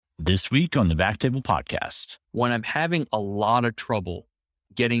This week on the Backtable Podcast. When I'm having a lot of trouble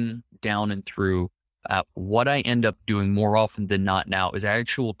getting down and through, what I end up doing more often than not now is I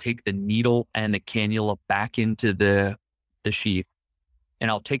actually will take the needle and the cannula back into the sheath,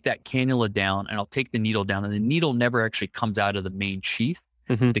 and I'll take that cannula down and I'll take the needle down, and the needle never actually comes out of the main sheath.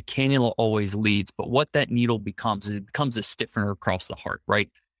 Mm-hmm. The cannula always leads, but what that needle becomes is it becomes a stiffener across the heart, right?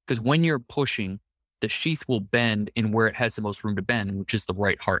 Because when you're pushing, the sheath will bend in where it has the most room to bend, which is the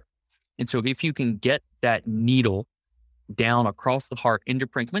right heart. And so if you can get that needle down across the heart into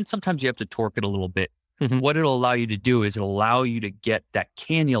parenchyma, sometimes you have to torque it a little bit. Mm-hmm. What it'll allow you to do is it'll allow you to get that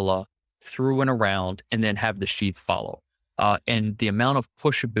cannula through and around and then have the sheath follow. And the amount of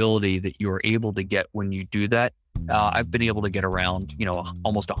pushability that you are able to get when you do that, I've been able to get around,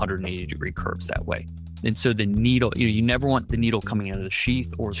 almost 180 degree curves that way. And so the needle, you never want the needle coming out of the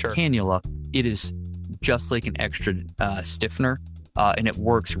sheath or the cannula. It is just like an extra stiffener, and it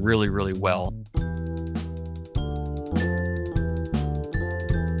works really, really well.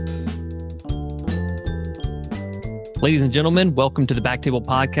 Ladies and gentlemen, welcome to the Backtable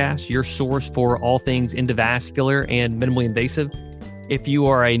Podcast, your source for all things endovascular and minimally invasive. If you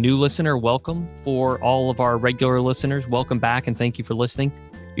are a new listener, welcome. For all of our regular listeners, welcome back and thank you for listening.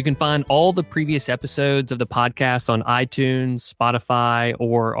 You can find all the previous episodes of the podcast on iTunes, Spotify,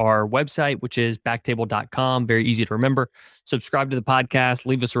 or our website, which is backtable.com. Very easy to remember. Subscribe to the podcast,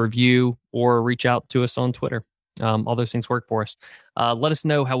 leave us a review, or reach out to us on Twitter. All those things work for us. Let us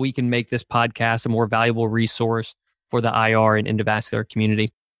know how we can make this podcast a more valuable resource for the IR and endovascular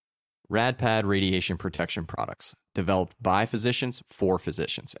community. RadPad radiation protection products, developed by physicians for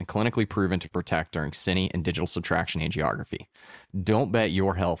physicians and clinically proven to protect during cine and digital subtraction angiography. Don't bet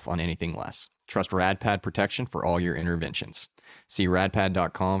your health on anything less. Trust RadPad protection for all your interventions. See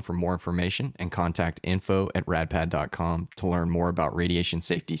radpad.com for more information and contact info@radpad.com to learn more about radiation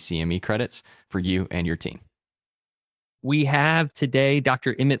safety CME credits for you and your team. We have today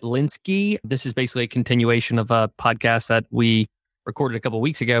Dr. Emmett Linsky. This is basically a continuation of a podcast that we recorded a couple of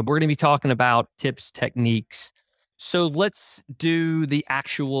weeks ago. We're going to be talking about TIPS techniques. So let's do the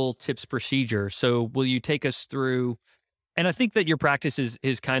actual TIPS procedure. So will you take us through, and I think that your practice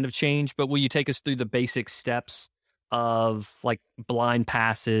is kind of changed, but will you take us through the basic steps of like blind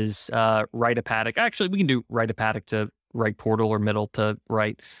passes, right hepatic? Actually, we can do right hepatic to right portal or middle to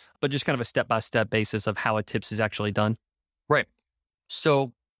right, but just kind of a step-by-step basis of how a TIPS is actually done. Right.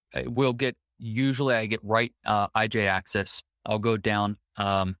 So usually I get right IJ access. I'll go down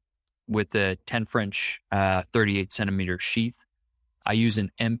with the 10 French 38 centimeter sheath. I use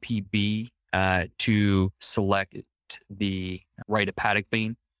an MPB to select the right hepatic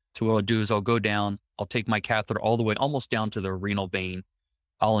vein. So what I'll do is I'll go down, I'll take my catheter all the way almost down to the renal vein.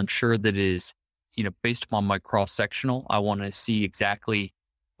 I'll ensure that it is, based upon my cross-sectional, I want to see exactly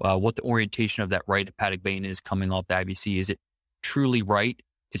what the orientation of that right hepatic vein is coming off the IVC. Is it truly right?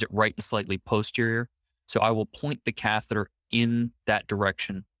 Is it right and slightly posterior? So I will point the catheter in that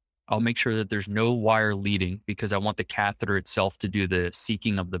direction. I'll make sure that there's no wire leading because I want the catheter itself to do the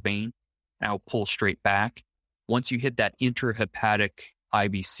seeking of the vein. And I'll pull straight back. Once you hit that interhepatic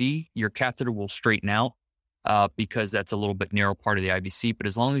IVC, your catheter will straighten out because that's a little bit narrow part of the IVC. But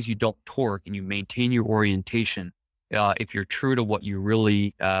as long as you don't torque and you maintain your orientation, if you're true to what you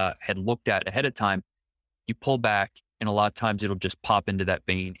really had looked at ahead of time, you pull back and a lot of times it'll just pop into that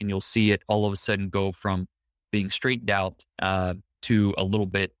vein and you'll see it all of a sudden go from being straightened out to a little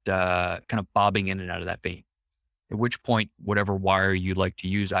bit kind of bobbing in and out of that vein. At which point, whatever wire you like to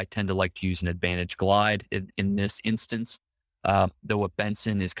use, I tend to like to use an Advantage Glide in this instance, though a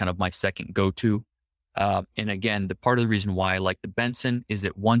Benson is kind of my second go-to. And again, the part of the reason why I like the Benson is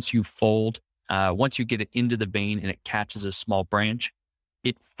that once you get it into the vein and it catches a small branch,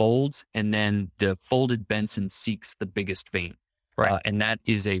 it folds and then the folded Benson seeks the biggest vein. Right. And that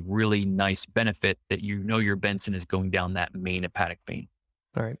is a really nice benefit that your Benson is going down that main hepatic vein.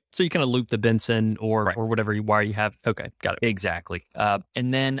 All right. So you kind of loop the Benson or whatever wire you have. Okay. Got it. Exactly.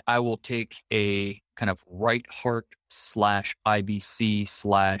 And then I will take a kind of right heart /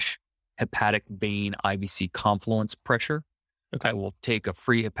 IVC / hepatic vein IVC confluence pressure. Okay. I will take a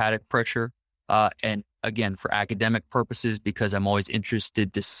free hepatic pressure. And again, for academic purposes, because I'm always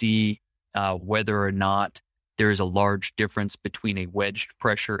interested to see whether or not there is a large difference between a wedged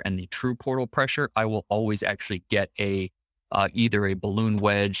pressure and the true portal pressure, I will always actually get either a balloon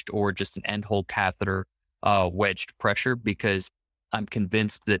wedged or just an end hole catheter wedged pressure, because I'm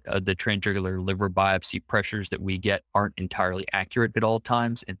convinced that the transjugular liver biopsy pressures that we get aren't entirely accurate at all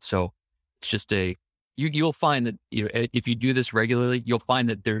times. And so it's just you'll find that if you do this regularly, you'll find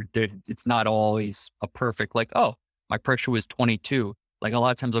that it's not always a perfect, like, oh, my pressure was 22 Like a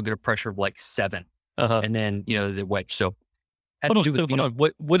lot of times I'll get a pressure of like 7 Uh-huh. and then, the wedge. So Hold on, hold on.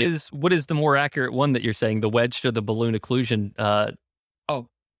 What is the more accurate one that you're saying? The wedge to the balloon occlusion? Oh,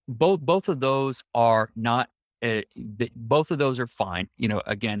 both of those are not, both of those are fine.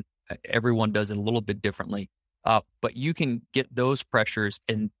 Again, everyone does it a little bit differently. But you can get those pressures,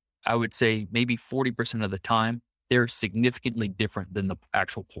 and I would say maybe 40% of the time, they're significantly different than the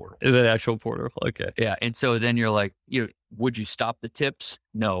actual portal. The actual portal. Okay. Yeah. And so then you're like, would you stop the tips?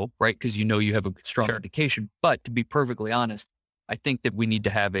 No, right? Because you have a strong Sure. indication. But to be perfectly honest, I think that we need to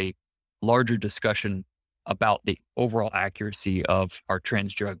have a larger discussion about the overall accuracy of our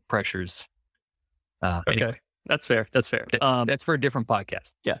transjug pressures. Okay. Anyway, That's fair. that's for a different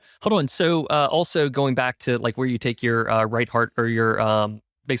podcast. Yeah. Hold on. So also going back to like where you take your right heart or your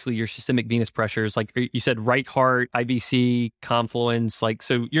basically your systemic venous pressures, like you said, right heart, IVC, confluence, like,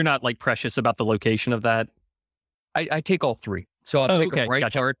 so you're not like precious about the location of that. I take all three. So I'll take a right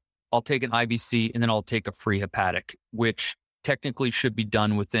Gotcha. heart, I'll take an IVC, and then I'll take a free hepatic, which technically should be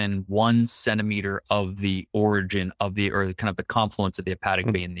done within 1 centimeter of the origin of or kind of the confluence of the hepatic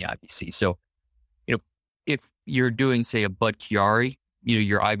vein and the IVC. So, if you're doing, say, a Budd-Chiari,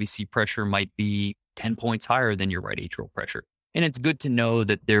 your IVC pressure might be 10 points higher than your right atrial pressure. And it's good to know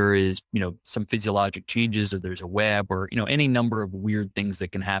that there is, some physiologic changes, or there's a web, or, any number of weird things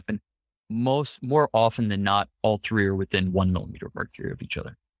that can happen. More often than not, all three are within 1 millimeter of mercury of each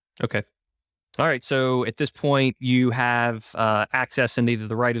other. Okay. All right. So at this point, you have access in either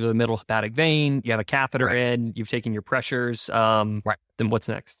the right or the middle hepatic vein. You have a catheter in. You've taken your pressures. Right. Then what's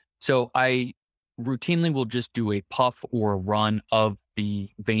next? So I routinely will just do a puff or a run of the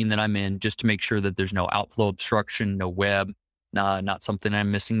vein that I'm in, just to make sure that there's no outflow obstruction, no web, not something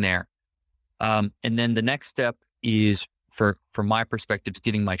I'm missing there. And then the next step is, from my perspective, is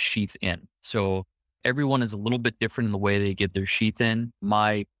getting my sheath in. So everyone is a little bit different in the way they get their sheath in.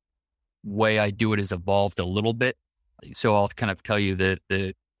 My way I do it has evolved a little bit. So I'll kind of tell you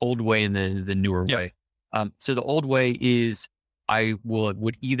the old way and the newer way. So the old way is I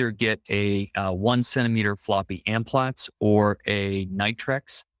would either get a 1 centimeter floppy Amplatz or a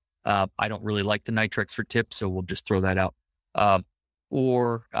Nitrex. I don't really like the Nitrex for tips, so we'll just throw that out.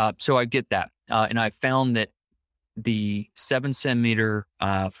 So I get that. And I found that the 7 centimeter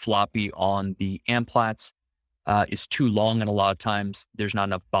floppy on the Amplatz is too long, and a lot of times there's not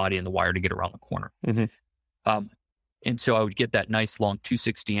enough body in the wire to get around the corner. Mm-hmm. And so I would get that nice long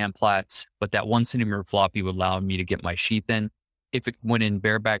 260 Amplatz, but that 1 centimeter floppy would allow me to get my sheath in. If it went in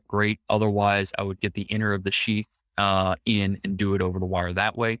bareback, great. Otherwise, I would get the inner of the sheath in and do it over the wire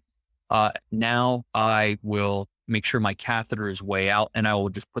that way. Now I will make sure my catheter is way out, and I will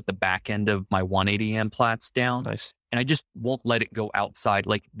just put the back end of my 180 Amplatz down. Nice. And I just won't let it go outside.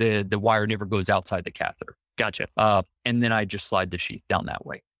 Like the wire never goes outside the catheter. Gotcha. And then I just slide the sheath down that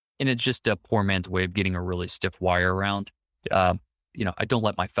way. And it's just a poor man's way of getting a really stiff wire around. I don't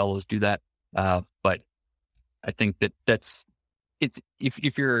let my fellows do that. But I think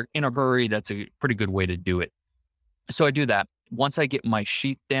if you're in a hurry, that's a pretty good way to do it. So I do that. Once I get my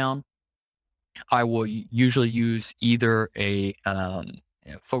sheath down, I will usually use either a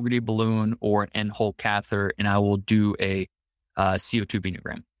Fogarty balloon or an end-hole catheter, and I will do a CO2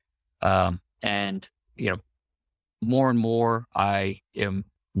 venogram. And more and more, I am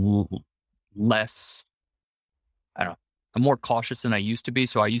less. I'm more cautious than I used to be.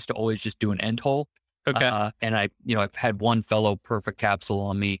 So I used to always just do an end hole. Okay. And I've had one fellow perfect capsule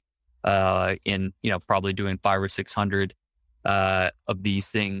on me, in probably doing 500 or 600 of these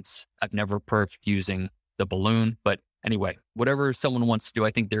things. I've never perfed using the balloon, but anyway, whatever someone wants to do,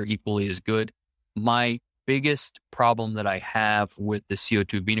 I think they're equally as good. My biggest problem that I have with the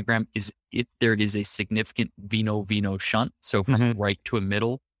CO2 venogram is if there is a significant veno-veno shunt. So from right to a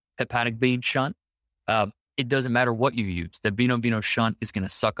middle hepatic vein shunt, it doesn't matter what you use. The veno-veno shunt is going to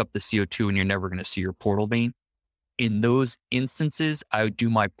suck up the CO2 and you're never going to see your portal vein. In those instances, I would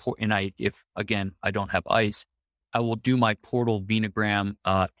do if again, I don't have ice, I will do my portal venogram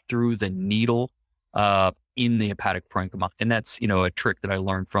through the needle in the hepatic parenchyma. And that's, a trick that I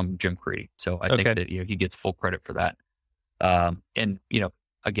learned from Jim Crady. So I think that he gets full credit for that. And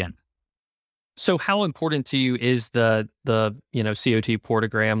again. So how important to you is the CO2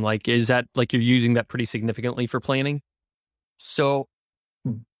 portogram? Like, is that like you're using that pretty significantly for planning? So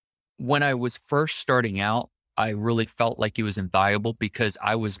when I was first starting out, I really felt like it was invaluable because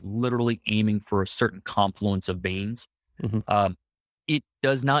I was literally aiming for a certain confluence of veins. It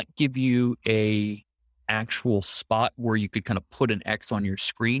does not give you a actual spot where you could kind of put an X on your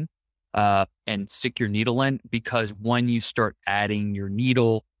screen and stick your needle in, because when you start adding your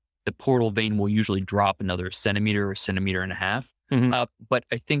needle, the portal vein will usually drop another centimeter or centimeter and a half. But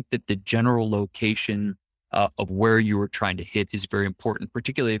I think that the general location of where you were trying to hit is very important,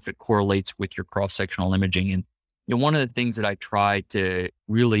 particularly if it correlates with your cross-sectional imaging. And one of the things that I try to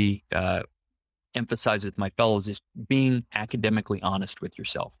really emphasize with my fellows is being academically honest with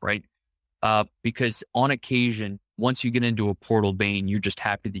yourself, right? Because on occasion, once you get into a portal vein, you're just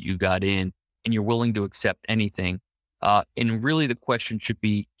happy that you got in and you're willing to accept anything. And really the question should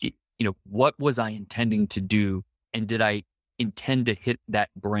be, what was I intending to do? And did I intend to hit that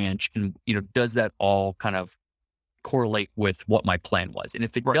branch? And, does that all kind of correlate with what my plan was? And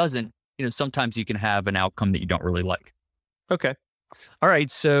if it doesn't, sometimes you can have an outcome that you don't really like. Okay. All right.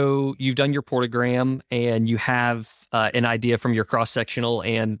 So you've done your portogram and you have an idea from your cross-sectional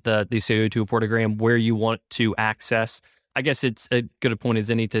and the CO2 portogram where you want to access. I guess it's a good point as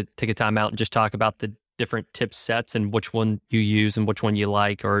any to take a time out and just talk about the different tip sets and which one you use and which one you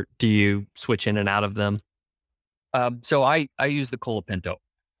like, or do you switch in and out of them? So I use the Colapinto.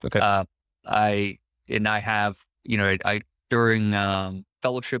 Okay. I have, during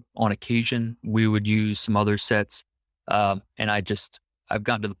fellowship on occasion, we would use some other sets. And I've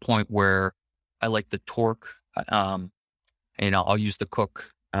gotten to the point where I like the torque, and I'll use the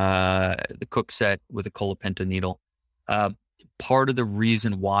Cook set with a Colapinto needle. Part of the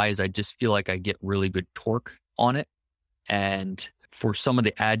reason why is I just feel like I get really good torque on it. And for some of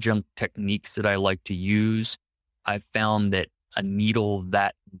the adjunct techniques that I like to use, I've found that a needle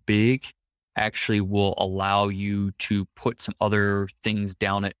that big actually will allow you to put some other things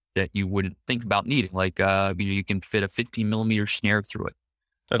down it that you wouldn't think about needing. Like, you can fit a 15 millimeter snare through it.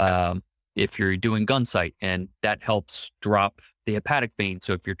 Okay. If you're doing gun sight, and that helps drop the hepatic vein.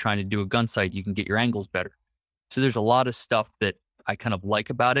 So if you're trying to do a gun sight, you can get your angles better. So there's a lot of stuff that I kind of like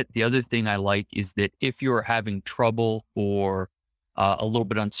about it. The other thing I like is that if you're having trouble or a little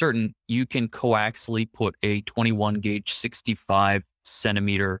bit uncertain, you can coaxially put a 21 gauge 65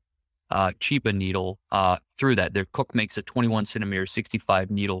 centimeter Chiba needle through that. Their Cook makes a 21 centimeter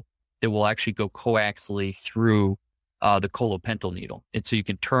 65 needle that will actually go coaxially through the Colapinto needle. And so you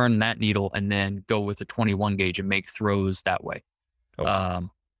can turn that needle and then go with a 21 gauge and make throws that way. Okay.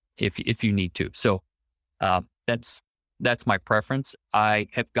 If you need to. So that's my preference. I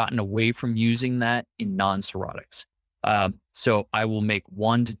have gotten away from using that in non-cirrhotics. So I will make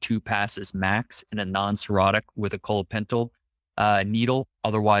 1 to 2 passes max in a non-cirrhotic with a Colapinto needle.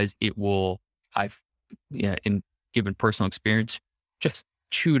 Otherwise, it will, in given personal experience, just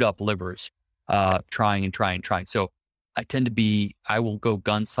chewed up livers, trying. So I will go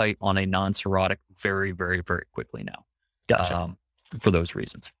gun sight on a non-cirrhotic very, very, very quickly now. Gotcha. For those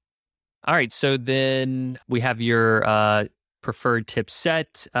reasons. All right. So then we have your preferred tip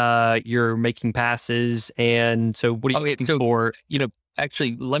set. You're making passes. And so what are you looking for?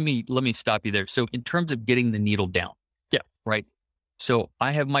 Actually, let me stop you there. So in terms of getting the needle down. Yeah. Right. So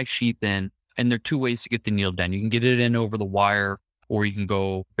I have my sheath in, and there are 2 ways to get the needle down. You can get it in over the wire, or you can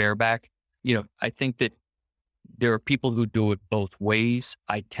go bareback. I think that there are people who do it both ways.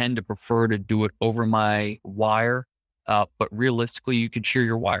 I tend to prefer to do it over my wire, but realistically, you could shear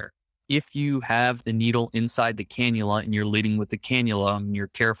your wire. If you have the needle inside the cannula and you're leading with the cannula and you're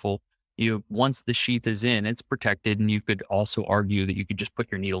careful, once the sheath is in, it's protected, and you could also argue that you could just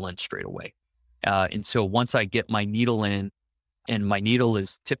put your needle in straight away. And so once I get my needle in, and my needle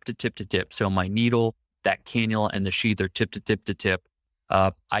is tip to tip to tip, so my needle, that cannula, and the sheath are tip to tip to tip,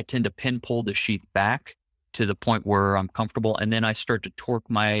 I tend to pin pull the sheath back to the point where I'm comfortable, and then I start to torque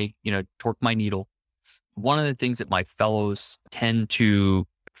my needle. One of the things that my fellows tend to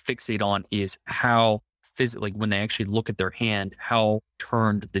fixate on is how physically, when they actually look at their hand, how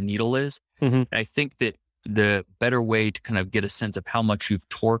turned the needle is. Mm-hmm. I think that the better way to kind of get a sense of how much you've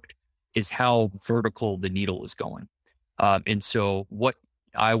torqued is how vertical the needle is going. And so what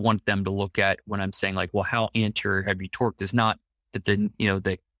I want them to look at when I'm saying like, well, how anterior have you torqued, is not that the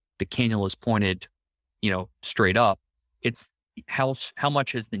cannula is pointed, straight up. It's how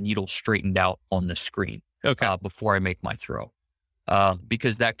much has the needle straightened out on the screen. Okay. Before I make my throw.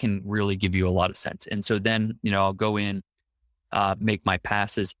 Because that can really give you a lot of sense. And so then, I'll go in, make my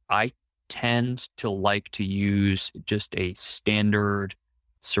passes. I tend to like to use just a standard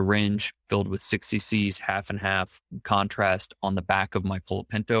syringe filled with 6 cc's, half and half contrast on the back of my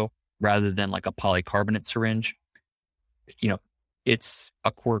Colapinto, rather than like a polycarbonate syringe. It's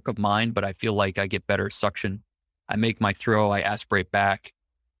a quirk of mine, but I feel like I get better suction. I make my throw, I aspirate back.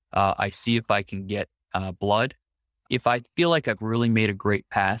 I see if I can get blood. If I feel like I've really made a great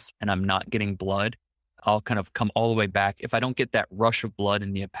pass and I'm not getting blood, I'll kind of come all the way back. If I don't get that rush of blood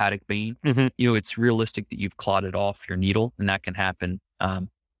in the hepatic vein, mm-hmm. It's realistic that you've clotted off your needle, and that can happen.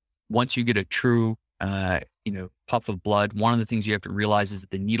 Once you get a true puff of blood, one of the things you have to realize is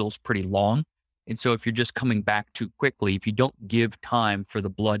that the needle's pretty long. And so if you're just coming back too quickly, if you don't give time for the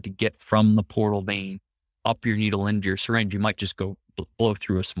blood to get from the portal vein up your needle into your syringe, you might just go blow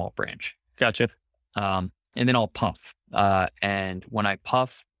through a small branch. Gotcha. And then I'll puff. And when I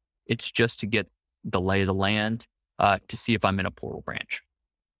puff, it's just to get the lay of the land to see if I'm in a portal branch.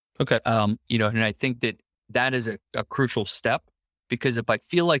 Okay. And I think that is a crucial step, because if I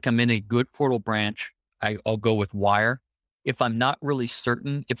feel like I'm in a good portal branch, I'll go with wire. If I'm not really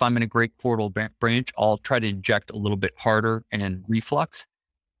certain if I'm in a great portal branch, I'll try to inject a little bit harder and reflux.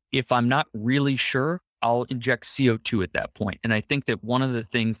 If I'm not really sure, I'll inject CO2 at that point. And I think that one of the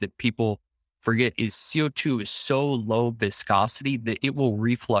things that people forget is CO2 is so low viscosity that it will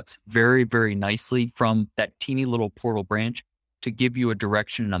reflux very, very nicely from that teeny little portal branch to give you a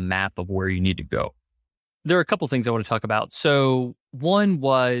direction and a map of where you need to go. There are a couple of things I want to talk about. So one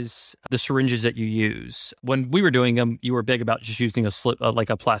was the syringes that you use. When we were doing them, you were big about just using a slip, like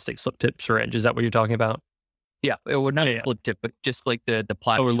a plastic slip tip syringe. Is that what you're talking about? Yeah, it would not a flip tip, but just like the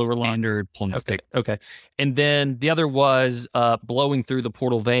plastic standard pulling stick. Okay. And then the other was blowing through the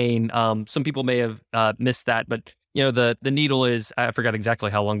portal vein. Some people may have missed that, but the needle is, I forgot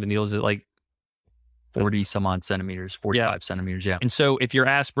exactly how long the needle is. It like 40 some odd centimeters, 45 centimeters. Yeah. And so if you're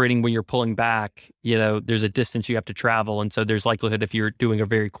aspirating when you're pulling back, there's a distance you have to travel. And so there's likelihood if you're doing a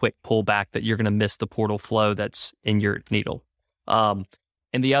very quick pullback that you're going to miss the portal flow that's in your needle.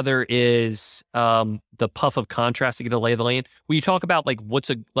 And the other is the puff of contrast to get a lay of the land. When you talk about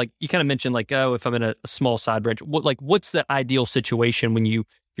you kind of mentioned if I'm in a small side branch, what's the ideal situation when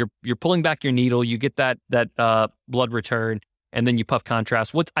you're pulling back your needle, you get that blood return, and then you puff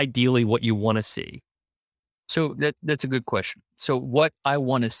contrast. What's ideally what you want to see? So that's a good question. So what I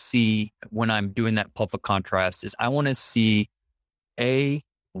want to see when I'm doing that puff of contrast is I want to see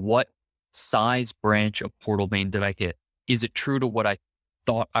what size branch of portal vein did I hit? Is it true to what I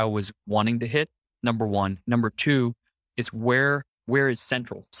thought I was wanting to hit? Number one. Number two is where is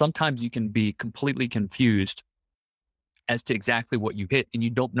central? Sometimes you can be completely confused as to exactly what you hit, and you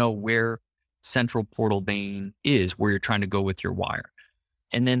don't know where central portal vein is, where you're trying to go with your wire.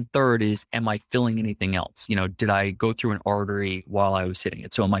 And then third is, am I filling anything else? Did I go through an artery while I was hitting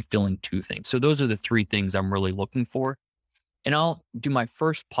it? So am I filling two things? So those are the three things I'm really looking for. And I'll do my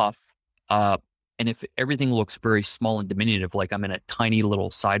first puff. And if everything looks very small and diminutive, like I'm in a tiny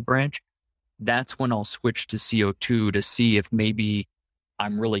little side branch, that's when I'll switch to CO2 to see if maybe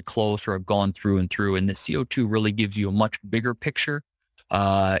I'm really close or I've gone through and through. And the CO2 really gives you a much bigger picture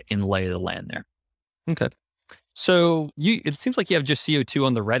in lay of the land there. Okay. So it seems like you have just CO2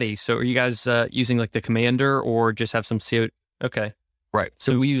 on the ready. So are you guys using like the Commander or just have some CO2? Okay. Right.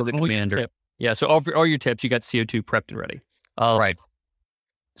 So we use the Commander. Yeah. So all your tips, you got CO2 prepped and ready. Right.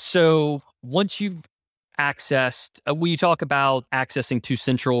 So once you've accessed, will you talk about accessing to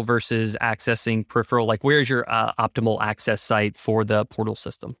central versus accessing peripheral? Like where's your optimal access site for the portal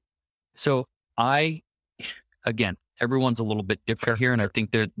system? So again, everyone's a little bit different here. And I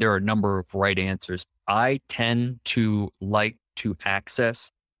think there are a number of right answers. I tend to like to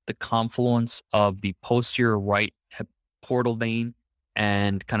access the confluence of the posterior right portal vein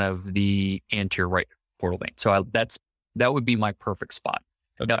and kind of the anterior right portal vein. So that would be my perfect spot.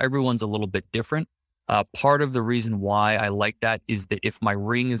 Now, everyone's a little bit different. Part of the reason why I like that is that if my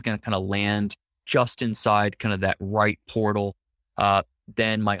ring is going to kind of land just inside kind of that right portal,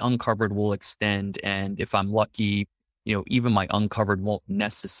 then my uncovered will extend. And if I'm lucky, even my uncovered won't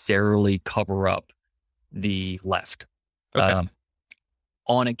necessarily cover up the left. Okay.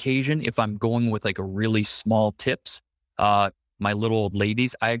 On occasion, if I'm going with like a really small tips, my little old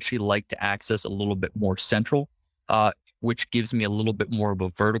ladies, I actually like to access a little bit more central, which gives me a little bit more of a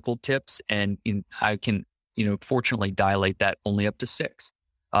vertical tips. And I can, fortunately dilate that only up to 6,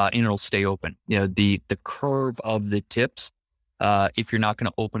 and it'll stay open. The curve of the tips, if you're not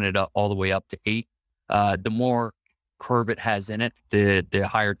going to open it up all the way up to 8, the more curve it has in it, the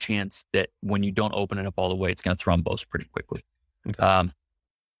higher chance that when you don't open it up all the way, it's going to thrombose pretty quickly. Okay.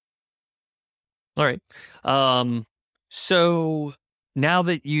 All right. So now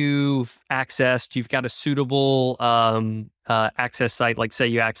that you've got a suitable access site, like say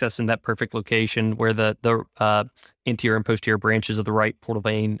you access in that perfect location where the anterior and posterior branches of the right portal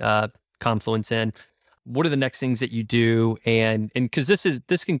vein confluence in. What are the next things that you do? And because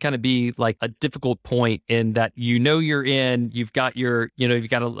this can kind of be like a difficult point in that you're in, you've got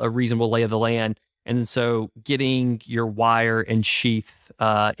a reasonable lay of the land. And so getting your wire and sheath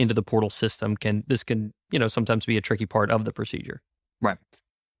into the portal system can sometimes be a tricky part of the procedure. Right.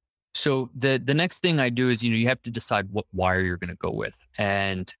 So the next thing I do is, you have to decide what wire you're going to go with.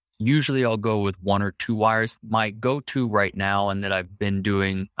 And, Usually I'll go with 1 or 2 wires. My go-to right now, and that I've been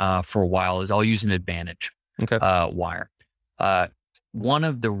doing for a while, is I'll use an Advantage wire. One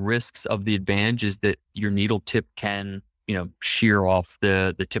of the risks of the Advantage is that your needle tip can, shear off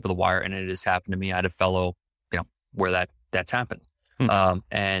the tip of the wire. And it has happened to me. I had a fellow, where that's happened.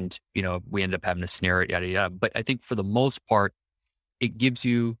 And, we end up having to snare it, yada, yada. But I think for the most part, it gives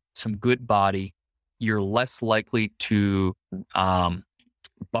you some good body. You're less likely to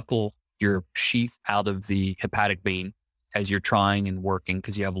buckle your sheath out of the hepatic vein as you're trying and working,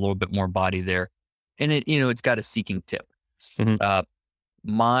 because you have a little bit more body there. And it's got a seeking tip.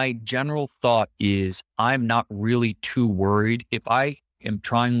 My general thought is I'm not really too worried if I am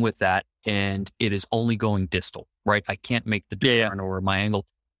trying with that and it is only going distal, right? I can't make the turn or my angle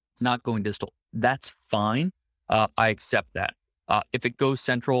is not going distal. That's fine. I accept that. If it goes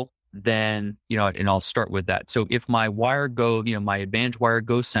central, then, and I'll start with that. So if my wire my Advantage wire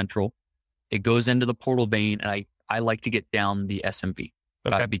goes central, it goes into the portal vein, and I like to get down the SMV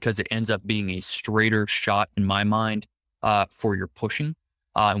because it ends up being a straighter shot in my mind for your pushing.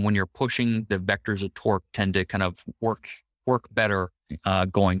 And when you're pushing, the vectors of torque tend to kind of work better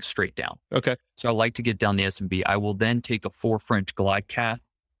going straight down. Okay. So I like to get down the SMV. I will then take a 4 French glide cath.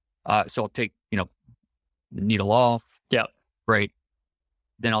 So I'll take, the needle off. Yeah. Right.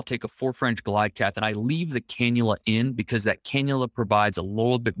 Then I'll take a 4 French glide cath, and I leave the cannula in because that cannula provides a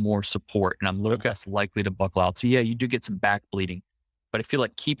little bit more support, and I'm a little less likely to buckle out. So yeah, you do get some back bleeding, but I feel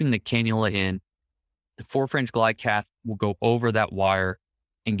like keeping the cannula in, the 4 French glide cath will go over that wire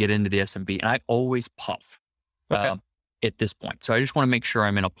and get into the SMV. And I always puff at this point. So I just want to make sure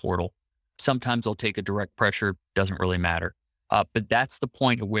I'm in a portal. Sometimes I'll take a direct pressure, doesn't really matter. But that's the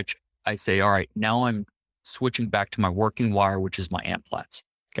point at which I say, all right, now I'm switching back to my working wire, which is my amp flats.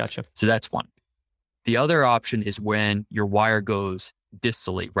 Gotcha. So that's one. The other option is when your wire goes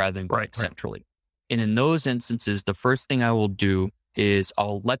distally rather than going centrally. And in those instances, the first thing I will do is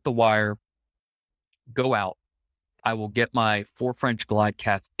I'll let the wire go out. I will get my 4 French glide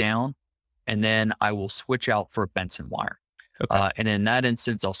cath down, and then I will switch out for a Benson wire. And in that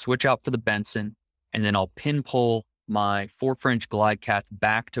instance, I'll switch out for the Benson, and then I'll pin pull my 4 French glide cath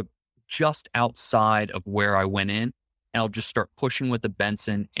back to just outside of where I went in. And I'll just start pushing with the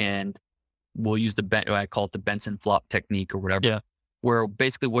Benson, and we'll use I call it the Benson flop technique or whatever, where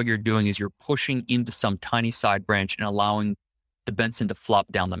basically what you're doing is you're pushing into some tiny side branch and allowing the Benson to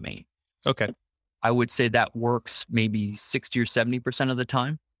flop down the main. I would say that works maybe 60 or 70% of the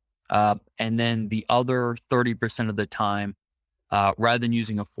time. And then the other 30% of the time, rather than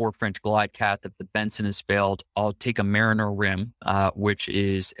using a 4 French glide cath, if the Benson has failed, I'll take a Mariner rim, which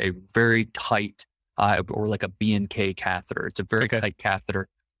is a very tight, or like a B&K catheter. It's a very tight catheter.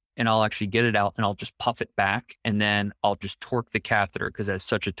 And I'll actually get it out and I'll just puff it back. And then I'll just torque the catheter because it has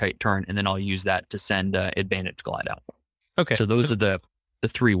such a tight turn. And then I'll use that to send Advantage glide out. So those are the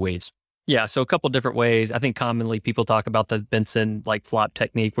 3 ways. Yeah. So a couple different ways. I think commonly people talk about the Benson flop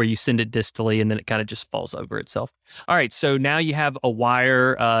technique where you send it distally and then it kind of just falls over itself. All right. So now you have a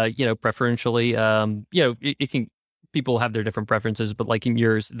wire, preferentially, it can, people have their different preferences, but like in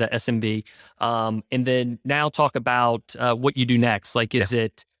yours, the SMV. And then now talk about what you do next. Is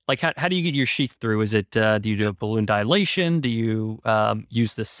it how do you get your sheath through? Is it, do you do a balloon dilation? Do you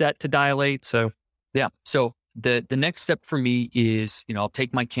use the set to dilate? So the next step for me is, I'll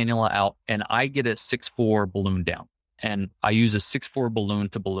take my cannula out and I get a 6.4 balloon down, and I use a 6.4 balloon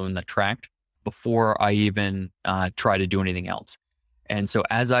to balloon the tract before I even try to do anything else. And so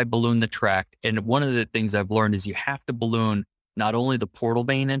as I balloon the tract, and one of the things I've learned is you have to balloon not only the portal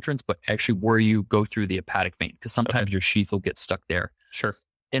vein entrance, but actually where you go through the hepatic vein, because sometimes your sheath will get stuck there. Sure.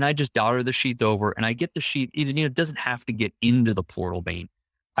 And I just daughter the sheath over, and I get the sheath, it doesn't have to get into the portal vein.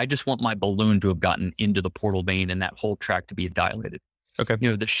 I just want my balloon to have gotten into the portal vein and that whole tract to be dilated.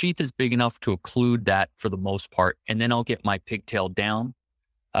 The sheath is big enough to occlude that for the most part. And then I'll get my pigtail down.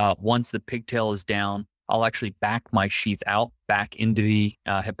 Once the pigtail is down, I'll actually back my sheath out back into the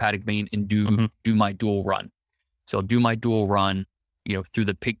hepatic vein and do my dual run. So I'll do my dual run, through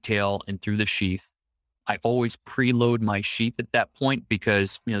the pigtail and through the sheath. I always preload my sheath at that point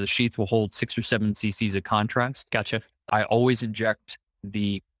because, the sheath will hold 6 or 7 cc's of contrast. Gotcha. I always inject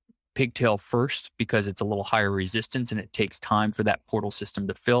the pigtail first because it's a little higher resistance and it takes time for that portal system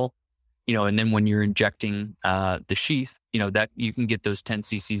to fill, and then when you're injecting the sheath, that you can get those 10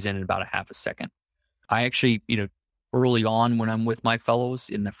 cc's in about a half a second. I actually, early on when I'm with my fellows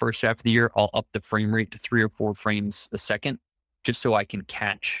in the first half of the year, I'll up the frame rate to 3 or 4 frames a second just so I can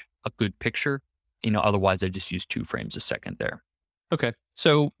catch a good picture. Otherwise I just use 2 frames a second there. Okay.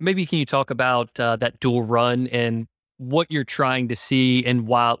 So maybe can you talk about that dual run and what you're trying to see and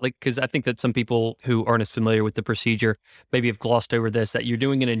while, like, because I think that some people who aren't as familiar with the procedure maybe have glossed over this, that you're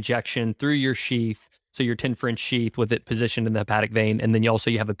doing an injection through your sheath. So your 10 French sheath with it positioned in the hepatic vein. And then you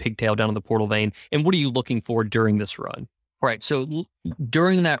have a pigtail down in the portal vein. And what are you looking for during this run? Right. So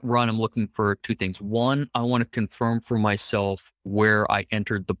during that run, I'm looking for two things. One, I want to confirm for myself where I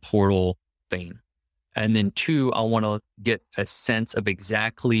entered the portal vein. And then two, I want to get a sense of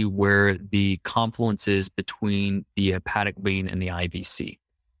exactly where the confluence is between the hepatic vein and the IVC.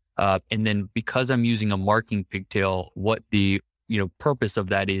 And then because I'm using a marking pigtail, what the purpose of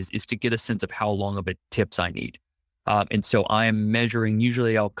that is to get a sense of how long of a tips I need. And so I am measuring,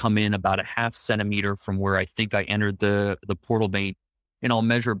 usually I'll come in about a 0.5 centimeter from where I think I entered the portal vein, and I'll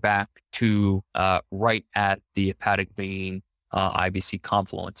measure back to right at the hepatic vein IVC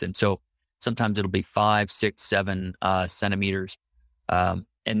confluence. And so sometimes it'll be 5, 6, 7 centimeters. And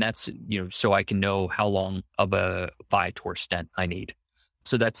that's, so I can know how long of a Viator stent I need.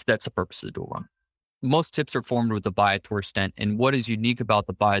 So that's the purpose of the dual run. Most tips are formed with the Viator stent. And what is unique about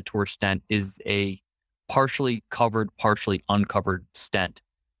the Viator stent is a partially covered, partially uncovered stent.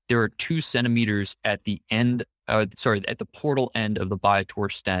 There are 2 centimeters at the end, at the portal end of the Viator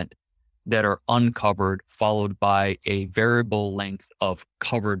stent that are uncovered, followed by a variable length of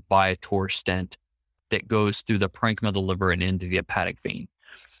covered Viator stent that goes through the parenchyma of the liver and into the hepatic vein.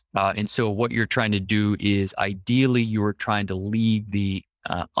 And so what you're trying to do is ideally you're trying to leave the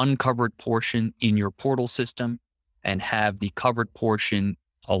uncovered portion in your portal system and have the covered portion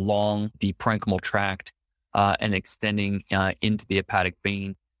along the parenchymal tract and extending into the hepatic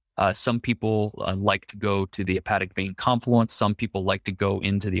vein. Some people like to go to the hepatic vein confluence. Some people like to go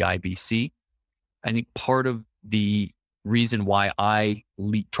into the IVC. I think part of the reason why I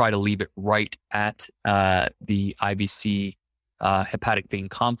try to leave it right at the IVC hepatic vein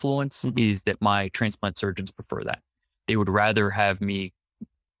confluence is that my transplant surgeons prefer that. They would rather have me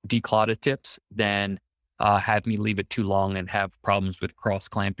declot the tips than have me leave it too long and have problems with cross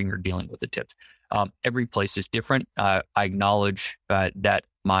clamping or dealing with the tips. Every place is different. I acknowledge that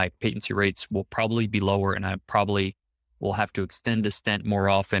my patency rates will probably be lower, and I probably will have to extend a stent more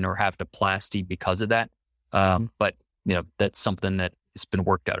often or have to plasty because of that. But that's something that has been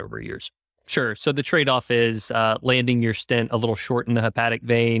worked out over years. Sure. So the trade-off is landing your stent a little short in the hepatic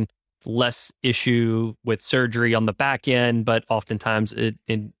vein, less issue with surgery on the back end, but oftentimes it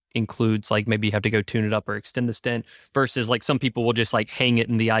includes like maybe you have to go tune it up or extend the stent versus like some people will just like hang it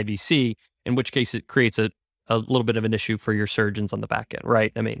in the IVC, in which case it creates a little bit of an issue for your surgeons on the back end,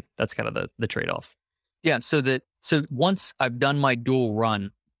 right? I mean, that's kind of the trade-off. Yeah. So once I've done my dual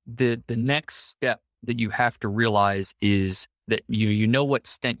run, the next step that you have to realize is that you know what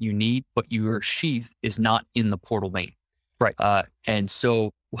stent you need, but your sheath is not in the portal vein. Right. And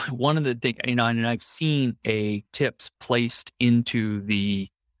so one of the things, and I've seen tips placed into the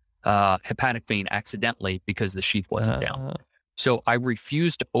hepatic vein accidentally because the sheath wasn't down. So I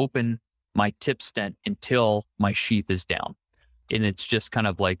refuse to open my tip stent until my sheath is down. And it's just kind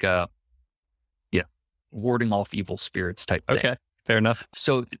of like warding off evil spirits type thing. Okay. Fair enough.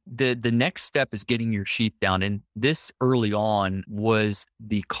 So the next step is getting your sheath down. And this early on was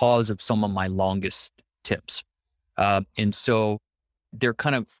the cause of some of my longest tips. And so there are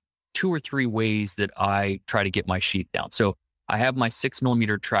kind of 2 or 3 ways that I try to get my sheath down. So I have my 6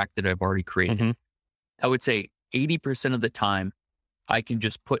 millimeter track that I've already created. Mm-hmm. I would say 80% of the time I can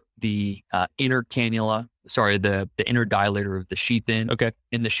just put the inner cannula, the inner dilator of the sheath in,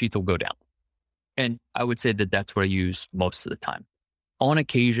 and the sheath will go down. And I would say that that's what I use most of the time. On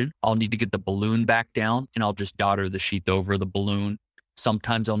occasion, I'll need to get the balloon back down and I'll just daughter the sheath over the balloon.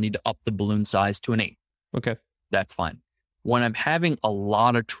 Sometimes I'll need to up the balloon size to an 8. Okay. That's fine. When I'm having a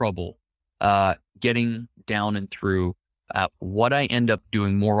lot of trouble getting down and through, what I end up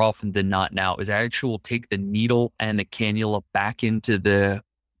doing more often than not now is I actually will take the needle and the cannula back into the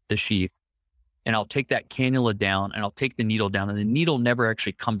sheath, and I'll take that cannula down and I'll take the needle down, and the needle never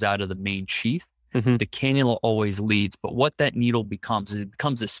actually comes out of the main sheath. Mm-hmm. The cannula always leads, but what that needle becomes is it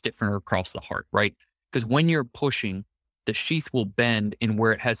becomes a stiffener across the heart, right? Because when you're pushing, the sheath will bend in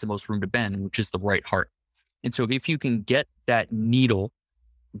where it has the most room to bend, which is the right heart. And so if you can get that needle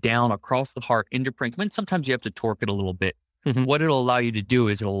down across the heart into parenchyma, sometimes you have to torque it a little bit. Mm-hmm. What it'll allow you to do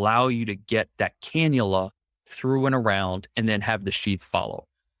is it'll allow you to get that cannula through and around and then have the sheath follow.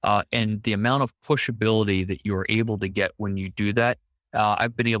 And the amount of pushability that you're able to get when you do that,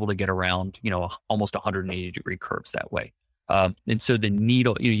 I've been able to get around, almost 180-degree curves that way. And so the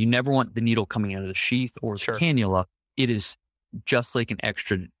needle, you never want the needle coming out of the sheath or the cannula. It is just like an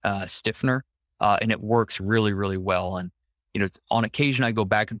extra stiffener, and it works really, really well. And, on occasion I go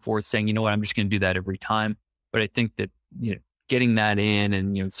back and forth saying, I'm just going to do that every time. But I think that, getting that in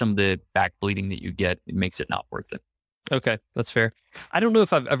and, some of the back bleeding that you get, it makes it not worth it. Okay, that's fair. I don't know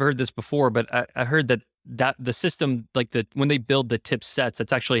if I've ever heard this before, but I heard that the system, like when they build the tip sets,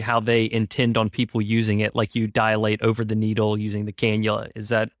 that's actually how they intend on people using it. Like you dilate over the needle using the cannula. Is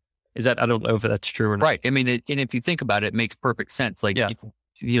that I don't know if that's true or not. Right. I mean, and if you think about it, it makes perfect sense. Like,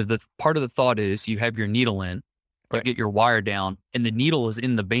 the part of the thought is you have your needle in, you get your wire down, and the needle is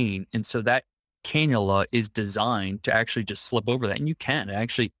in the vein, and so that cannula is designed to actually just slip over that, and you can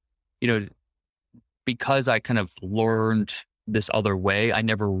actually, because I kind of learned this other way, I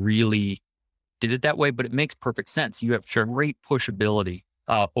never really did it that way, but it makes perfect sense. You have great pushability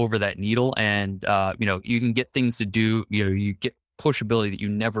over that needle, and you can get things to do. You get pushability that you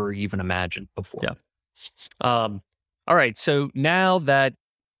never even imagined before. Yeah. All right. So now that,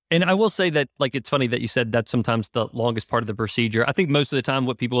 and I will say that, like, it's funny that you said that's sometimes the longest part of the procedure. I think most of the time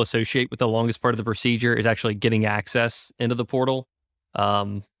what people associate with the longest part of the procedure is actually getting access into the portal.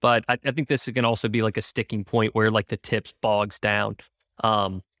 But I think this can also be like a sticking point where like the tips bogs down.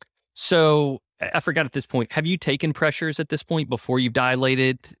 So I forgot at this point, have you taken pressures at this point before you've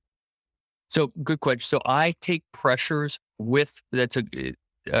dilated? So good question. So I take pressures that's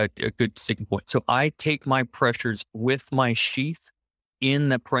a good sticking point. So I take my pressures with my sheath in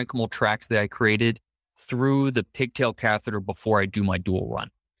the parenchymal tract that I created through the pigtail catheter before I do my dual run.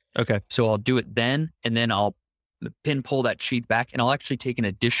 Okay. So I'll do it then, and then I'll pin pull that sheath back, and I'll actually take an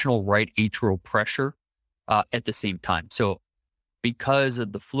additional right atrial pressure at the same time. So because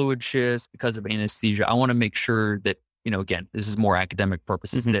of the fluid shift, because of anesthesia, I want to make sure that, again, this is more academic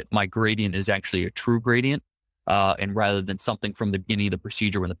purposes, that my gradient is actually a true gradient, and rather than something from the beginning of the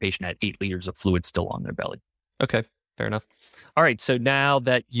procedure when the patient had 8 liters of fluid still on their belly. Okay. Fair enough. All right. So now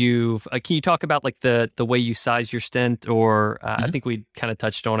that you've, can you talk about like the way you size your stent, or I think we kind of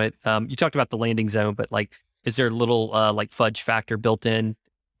touched on it. You talked about the landing zone, but like, is there a little like fudge factor built in?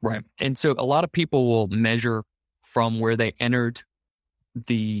 Right. And so a lot of people will measure from where they entered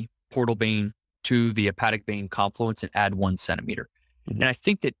the portal vein to the hepatic vein confluence and add 1 centimeter. And I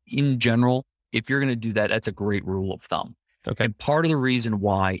think that in general, if you're going to do that, that's a great rule of thumb. Okay. And part of the reason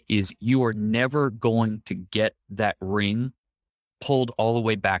why is you are never going to get that ring pulled all the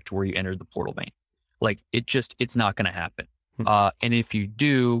way back to where you entered the portal vein. Like it's not going to happen. And if you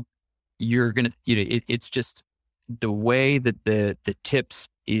do, you're going to, it's just the way that the tips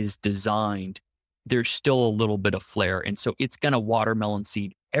is designed, there's still a little bit of flare. And so it's going to watermelon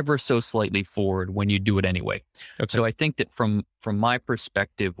seed ever so slightly forward when you do it anyway. Okay. So I think that from my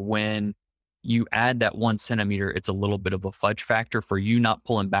perspective, when you add that 1 centimeter, it's a little bit of a fudge factor for you not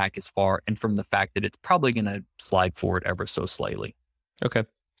pulling back as far, and from the fact that it's probably going to slide forward ever so slightly. Okay.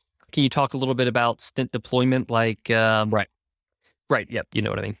 Can you talk a little bit about stent deployment? Like, Right. Yep. You know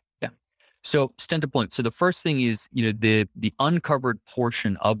what I mean? Yeah. So stent deployment. So the first thing is, the uncovered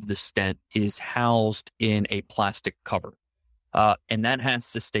portion of the stent is housed in a plastic cover. And that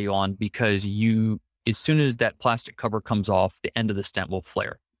has to stay on because as soon as that plastic cover comes off, the end of the stent will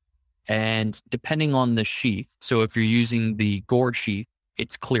flare. And depending on the sheath, so if you're using the Gore sheath,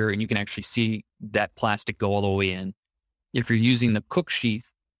 it's clear and you can actually see that plastic go all the way in. If you're using the Cook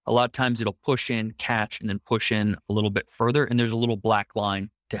sheath, a lot of times it'll push in, catch, and then push in a little bit further. And there's a little black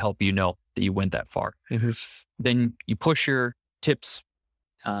line to help you know that you went that far. Then you push your tips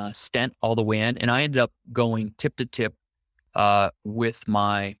stent all the way in. And I ended up going tip to tip with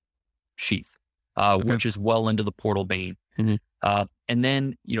my sheath, which is well into the portal vein. And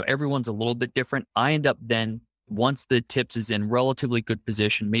then, everyone's a little bit different. I end up then, once the tips is in relatively good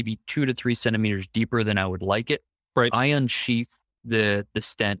position, maybe 2 to 3 centimeters deeper than I would like it, I unsheath the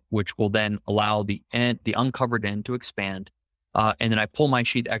stent, which will then allow the uncovered end to expand. And then I pull my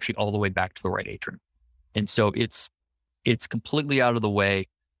sheath actually all the way back to the right atrium. And so it's completely out of the way.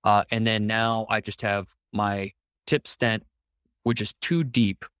 And then now I just have my tip stent, which is too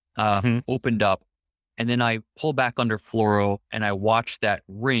deep, opened up. And then I pull back under fluoro and I watch that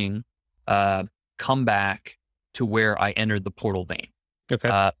ring come back to where I entered the portal vein.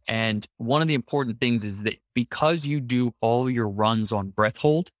 Okay. And one of the important things is that because you do all your runs on breath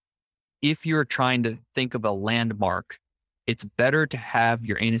hold, if you're trying to think of a landmark, it's better to have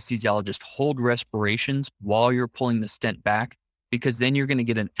your anesthesiologist hold respirations while you're pulling the stent back, because then you're going to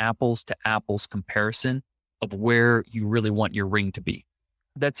get an apples to apples comparison of where you really want your ring to be.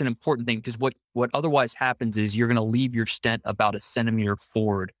 That's an important thing, because what otherwise happens is you're going to leave your stent about 1 centimeter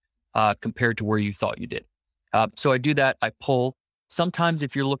forward compared to where you thought you did. So I do that. I pull. Sometimes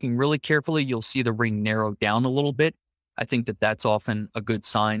if you're looking really carefully, you'll see the ring narrow down a little bit. I think that that's often a good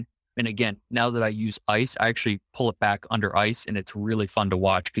sign. And again, now that I use ice, I actually pull it back under ice, and it's really fun to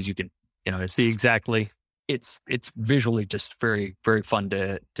watch because you can, see exactly. it's visually just very, very fun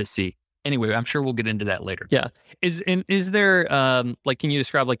to see. Anyway, I'm sure we'll get into that later. Yeah. Is there, like, can you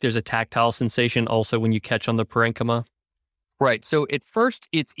describe, like, there's a tactile sensation also when you catch on the parenchyma? Right. So at first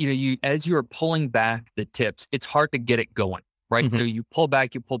it's, as you're pulling back the tips, it's hard to get it going, right? Mhm. So you pull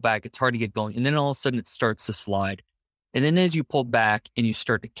back, it's hard to get going. And then all of a sudden it starts to slide. And then as you pull back and you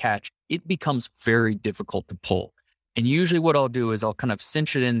start to catch, it becomes very difficult to pull. And usually what I'll do is I'll kind of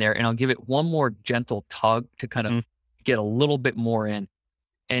cinch it in there and I'll give it one more gentle tug to kind of get a little bit more in.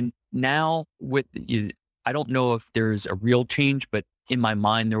 And now I don't know if there's a real change, but in my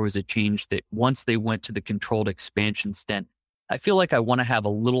mind, there was a change that once they went to the controlled expansion stent, I feel like I want to have a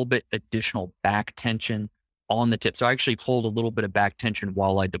little bit additional back tension on the tip. So I actually hold a little bit of back tension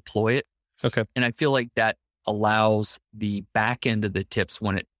while I deploy it. Okay. And I feel like that allows the back end of the tips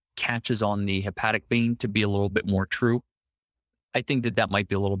when it catches on the hepatic vein to be a little bit more true. I think that might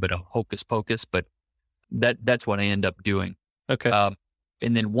be a little bit of hocus pocus, but that's what I end up doing. Okay.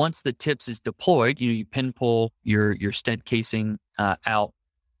 And then once the tips is deployed, you pin pull your stent casing out.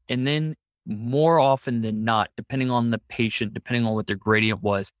 And then more often than not, depending on the patient, depending on what their gradient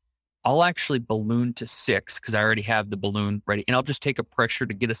was, I'll actually balloon to 6 because I already have the balloon ready. And I'll just take a pressure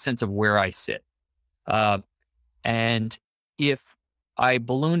to get a sense of where I sit. And if I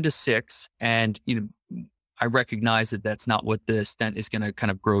balloon to 6 and, I recognize that that's not what the stent is going to kind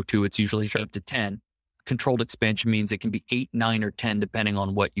of grow to. It's usually 8 to 10. Controlled expansion means it can be 8, 9, or 10, depending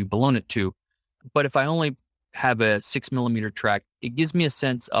on what you balloon it to. But if I only have a 6 millimeter tract, it gives me a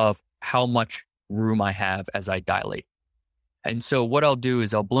sense of how much room I have as I dilate. And so what I'll do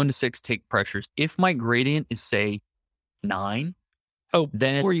is I'll balloon to 6, take pressures. If my gradient is, say, 9,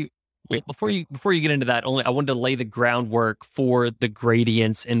 then before you get into that, I wanted to lay the groundwork for the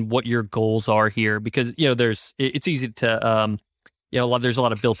gradients and what your goals are here, because it's easy to there's a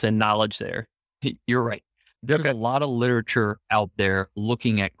lot of built-in knowledge there. You're right. There's a lot of literature out there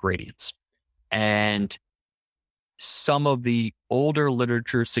looking at gradients. And some of the older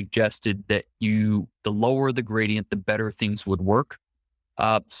literature suggested that the lower the gradient, the better things would work.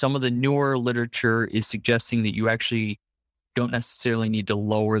 Some of the newer literature is suggesting that you actually don't necessarily need to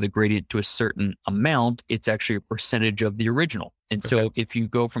lower the gradient to a certain amount. It's actually a percentage of the original. And so if you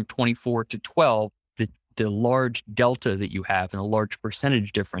go from 24 to 12, the large delta that you have and a large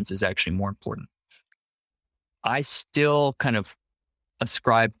percentage difference is actually more important. I still kind of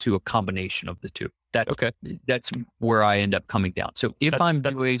ascribe to a combination of the two. That's where I end up coming down. So if I'm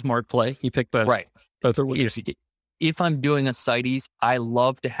doing smart play, you pick the right. Both are if I'm doing ascites, I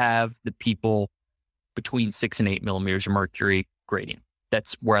love to have the people between 6 and 8 millimeters of mercury gradient.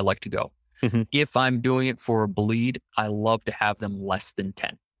 That's where I like to go. Mm-hmm. If I'm doing it for a bleed, I love to have them less than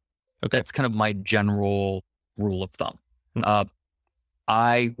 10. Okay. That's kind of my general rule of thumb. Mm-hmm.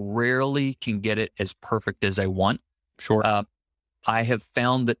 I rarely can get it as perfect as I want. Sure. I have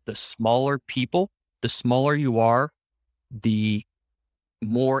found that the smaller you are, the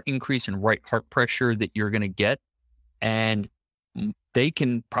more increase in right heart pressure that you're going to get. And they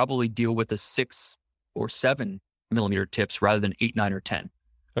can probably deal with a 6 or 7 millimeter tips rather than 8, 9, or 10.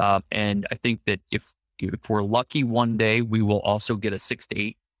 Okay. And I think that if we're lucky one day, we will also get a 6 to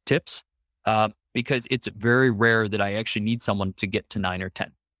 8 tips because it's very rare that I actually need someone to get to 9 or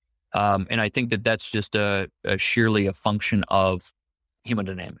 10. And I think that that's just sheerly a function of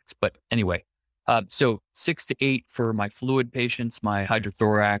hemodynamics. But anyway, so 6 to 8 for my fluid patients, my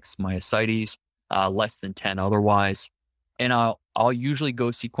hydrothorax, my ascites, less than 10 otherwise. And I'll usually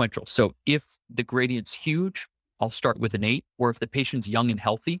go sequential. So if the gradient's huge, I'll start with an 8, or if the patient's young and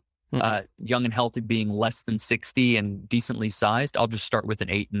healthy being less than 60 and decently sized, I'll just start with an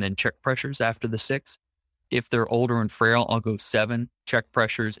 8 and then check pressures after the 6. If they're older and frail, I'll go 7, check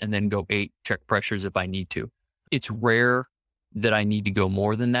pressures, and then go 8, check pressures if I need to. It's rare that I need to go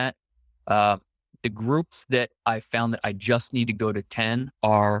more than that. The groups that I found that I just need to go to 10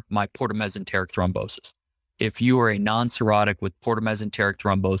 are my portomesenteric thrombosis. If you are a non-cirrhotic with portomesenteric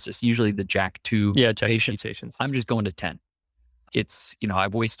thrombosis, usually the JAK2 patients, I'm just going to 10. It's,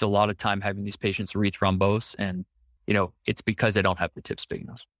 I've wasted a lot of time having these patients rethrombose, and, it's because I don't have the tips big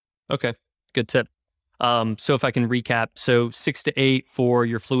enough. Okay, good tip. So if I can recap, so 6 to 8 for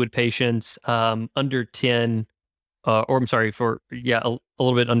your fluid patients, under 10, a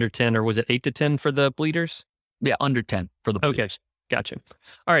little bit under 10, or was it 8 to 10 for the bleeders? Yeah, under 10 for the bleeders. Okay, gotcha.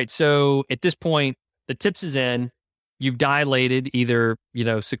 All right, so at this point, the tips is in, you've dilated either,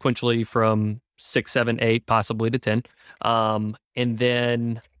 sequentially from 6, 7, 8, possibly to 10. And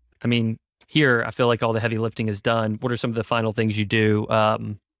then, here, I feel like all the heavy lifting is done. What are some of the final things you do?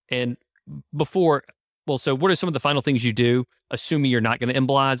 So what are some of the final things you do, assuming you're not going to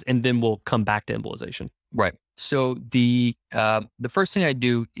embolize, and then we'll come back to embolization? Right. So the first thing I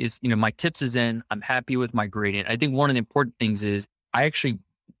do is, my TIPS is in, I'm happy with my gradient. I think one of the important things is I actually,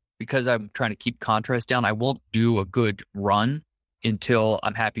 because I'm trying to keep contrast down, I won't do a good run until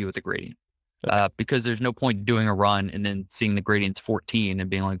I'm happy with the gradient. Because there's no point doing a run and then seeing the gradient's 14 and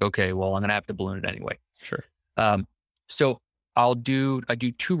being like, okay, well, I'm going to have to balloon it anyway. Sure. So I do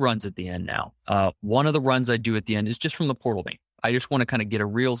 2 runs at the end now. One of the runs I do at the end is just from the portal vein. I just want to kind of get a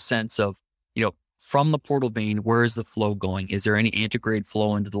real sense of, from the portal vein, where is the flow going? Is there any antegrade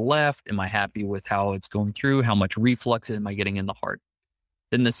flow into the left? Am I happy with how it's going through? How much reflux am I getting in the heart?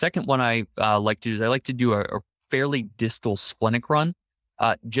 Then the second one I like to do a fairly distal splenic run,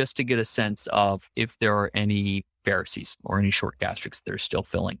 just to get a sense of if there are any varices or any short gastrics that are still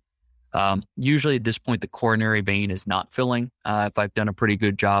filling. Usually at this point, the coronary vein is not filling, if I've done a pretty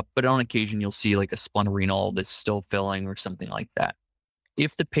good job, but on occasion you'll see like a splenorenal that's still filling or something like that.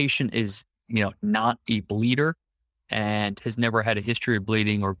 If the patient is, not a bleeder and has never had a history of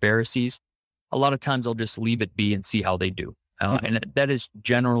bleeding or varices, a lot of times I'll just leave it be and see how they do. And that is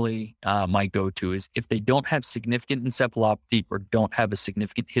generally my go-to is if they don't have significant encephalopathy or don't have a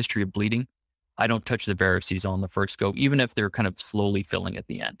significant history of bleeding, I don't touch the varices on the first go, even if they're kind of slowly filling at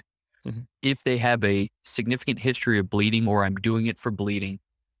the end. Mm-hmm. If they have a significant history of bleeding or I'm doing it for bleeding,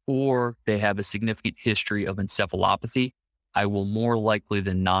 or they have a significant history of encephalopathy, I will more likely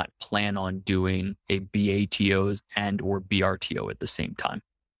than not plan on doing a BATO and or BRTO at the same time.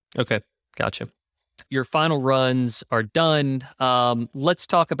 Okay, gotcha. Your final runs are done. Let's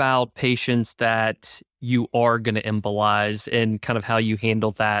talk about patients that you are going to embolize and kind of how you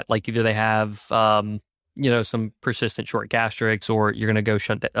handle that. Like either they have, some persistent short gastrics, or you're going to go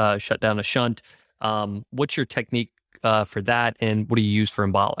shut down a shunt. What's your technique for that, and what do you use for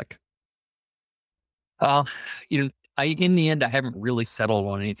embolic? In the end, I haven't really settled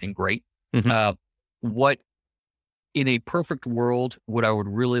on anything great. Mm-hmm. In a perfect world, what I would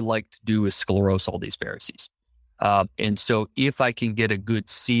really like to do is sclerose all these varices. And so if I can get a good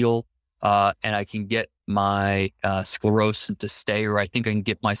seal and I can get my sclerosant to stay, or I think I can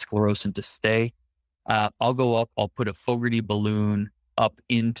get my sclerosant to stay, I'll go up, I'll put a Fogarty balloon up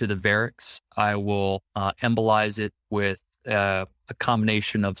into the varix. I will embolize it with a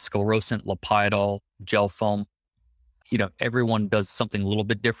combination of sclerosant, Lipiodol, gel foam. Everyone does something a little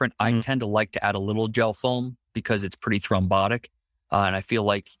bit different. I tend to like to add a little gel foam because it's pretty thrombotic. And I feel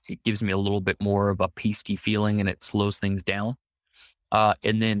like it gives me a little bit more of a pasty feeling and it slows things down.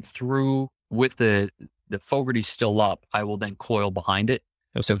 And then with the Fogarty still up, I will then coil behind it.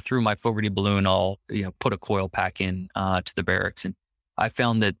 Okay. So through my Fogarty balloon, I'll, put a coil pack in to the varix. And I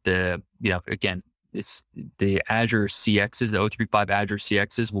found that it's the Azure CXs, the 035 Azure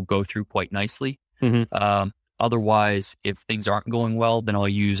CXs will go through quite nicely. Mm-hmm. Otherwise, if things aren't going well, then I'll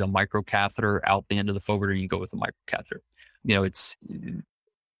use a microcatheter out the end of the Fogarty and go with a microcatheter.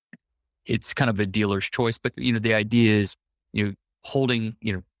 It's kind of a dealer's choice, but the idea is, holding,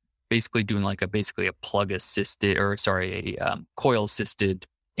 basically doing like a plug assisted, a coil assisted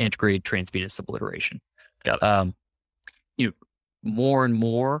antegrade transvenous obliteration. Got it. More and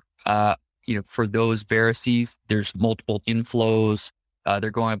more, for those varices, there's multiple inflows. They're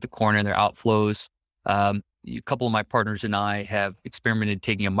going up the corner, they're outflows. A couple of my partners and I have experimented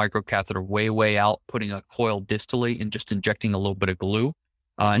taking a microcatheter way out, putting a coil distally and just injecting a little bit of glue.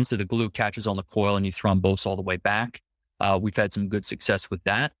 And so the glue catches on the coil and you thrombose all the way back. We've had some good success with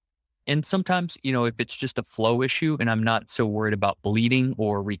that. And sometimes, if it's just a flow issue and I'm not so worried about bleeding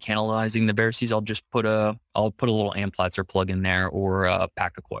or recanalizing the varices, I'll just put a little Amplatzer plug in there or a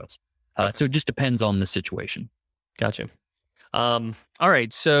pack of coils. So it just depends on the situation. Gotcha. All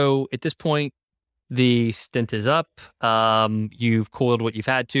right. So at this point, the stent is up. You've coiled what you've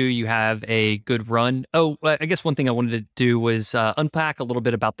had to. You have a good run. Oh, I guess one thing I wanted to do was unpack a little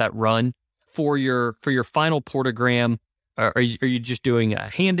bit about that run for your final portogram. Are you just doing a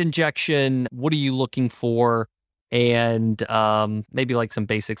hand injection? What are you looking for? And maybe like some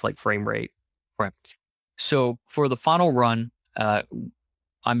basics like frame rate. Right. So for the final run,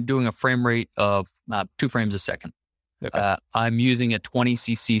 I'm doing a frame rate of 2 frames a second. Okay. I'm using a 20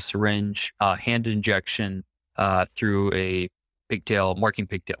 cc syringe, hand injection through a marking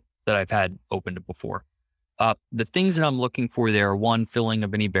pigtail that I've had opened before. The things that I'm looking for there are, one, filling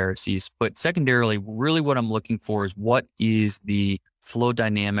of any varices, but secondarily, really what I'm looking for is what is the flow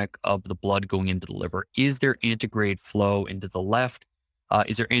dynamic of the blood going into the liver? Is there antegrade flow into the left?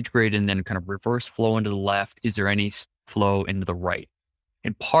 Is there antegrade and then kind of reverse flow into the left? Is there any flow into the right?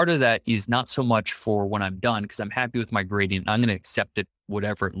 And part of that is not so much for when I'm done, because I'm happy with my gradient. I'm going to accept it,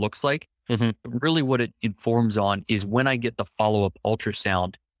 whatever it looks like. Mm-hmm. But really what it informs on is when I get the follow-up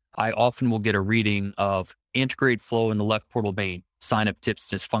ultrasound, I often will get a reading of antegrade flow in the left portal vein, sign of TIPS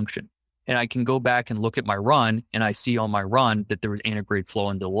dysfunction. And I can go back and look at my run, and I see on my run that there was antegrade flow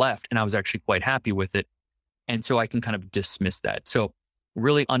in the left, and I was actually quite happy with it. And so I can kind of dismiss that. So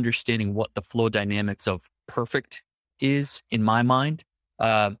really understanding what the flow dynamics of perfect is in my mind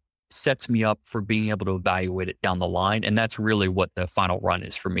sets me up for being able to evaluate it down the line. And that's really what the final run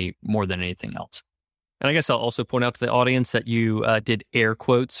is for me more than anything else. And I guess I'll also point out to the audience that you did air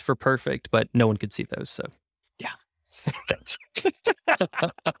quotes for perfect, but no one could see those. So yeah. Thanks.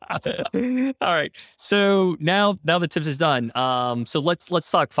 All right. So now the TIPS is done. So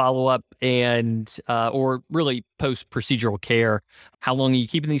let's talk follow up and or really post procedural care. How long are you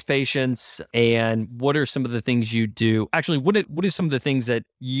keeping these patients, and what are some of the things you do? Actually, what are some of the things that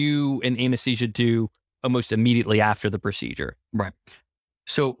you and anesthesia do almost immediately after the procedure? Right.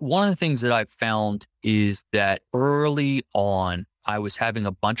 So one of the things that I've found is that early on, I was having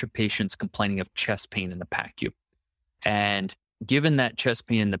a bunch of patients complaining of chest pain in the PACU. And given that chest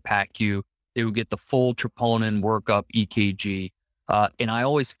pain in the PACU, they would get the full troponin workup, EKG. And I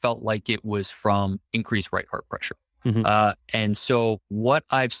always felt like it was from increased right heart pressure. Mm-hmm. And so what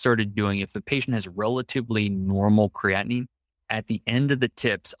I've started doing, if the patient has relatively normal creatinine, at the end of the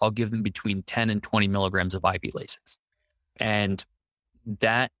TIPS, I'll give them between 10 and 20 milligrams of IV Lasix. And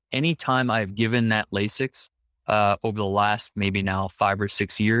that anytime I've given that Lasix over the last maybe now 5 or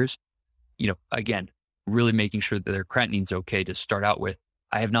 6 years, again, really making sure that their creatinine's okay to start out with,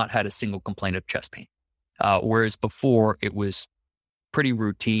 I have not had a single complaint of chest pain. Whereas before it was pretty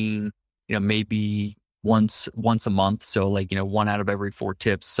routine, maybe once a month. So 1 out of every 4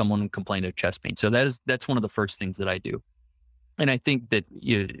 TIPS, someone complained of chest pain. So that's one of the first things that I do. And I think that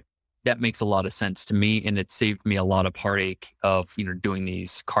that makes a lot of sense to me, and it saved me a lot of heartache of doing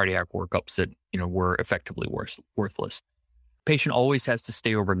these cardiac workups that were effectively worthless. Patient always has to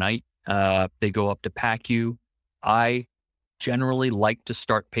stay overnight. They go up to PACU. I generally like to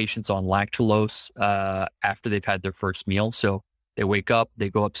start patients on lactulose after they've had their first meal. So they wake up, they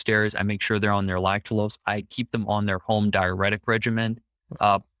go upstairs. I make sure they're on their lactulose. I keep them on their home diuretic regimen,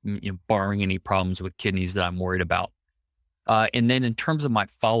 barring any problems with kidneys that I'm worried about. And then in terms of my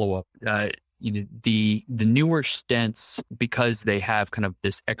follow-up, the newer stents, because they have kind of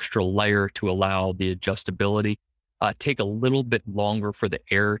this extra layer to allow the adjustability, take a little bit longer for the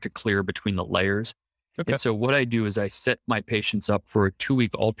air to clear between the layers. Okay. And so what I do is I set my patients up for a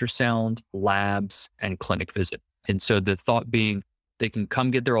 2-week ultrasound, labs, and clinic visit. And so the thought being they can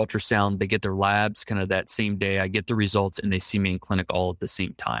come get their ultrasound, they get their labs kind of that same day, I get the results, and they see me in clinic all at the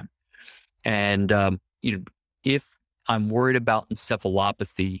same time. And, if I'm worried about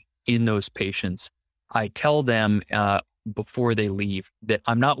encephalopathy in those patients, I tell them before they leave that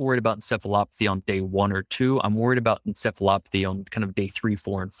I'm not worried about encephalopathy on day 1 or 2. I'm worried about encephalopathy on kind of day 3,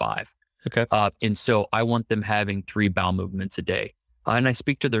 4, and 5. Okay. And so I want them having 3 bowel movements a day. And I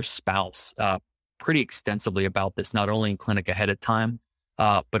speak to their spouse pretty extensively about this, not only in clinic ahead of time,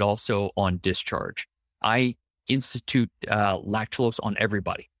 but also on discharge. I institute lactulose on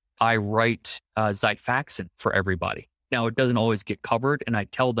everybody. I write Xifaxan for everybody. Now, it doesn't always get covered. And I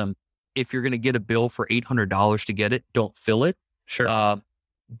tell them, if you're going to get a bill for $800 to get it, don't fill it. Sure.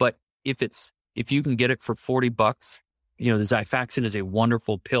 But if you can get it for $40, the Xifaxan is a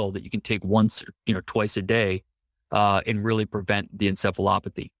wonderful pill that you can take once, twice a day, and really prevent the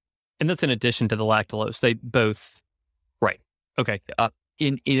encephalopathy. And that's in addition to the lactulose. They both. Right. Okay.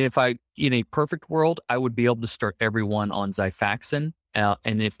 In a perfect world, I would be able to start everyone on Xifaxan.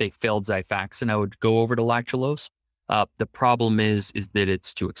 And if they failed Xifaxan, I would go over to lactulose. The problem is that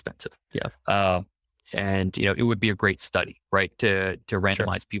it's too expensive. Yeah. And it would be a great study, right? To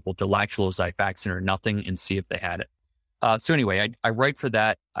randomize people to lactulose, Xifaxan, or nothing and see if they had it. So anyway, I write for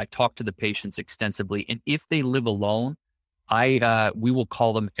that. I talk to the patients extensively, and if they live alone, we will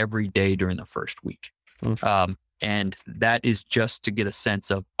call them every day during the first week. Mm-hmm. And that is just to get a sense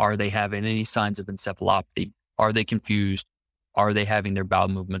of, are they having any signs of encephalopathy? Are they confused? Are they having their bowel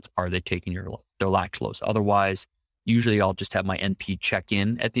movements? Are they taking their lactulose? Otherwise, usually I'll just have my NP check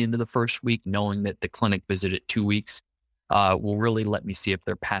in at the end of the first week, knowing that the clinic visit at 2 weeks will really let me see if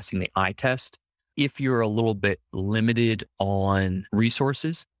they're passing the eye test. If you're a little bit limited on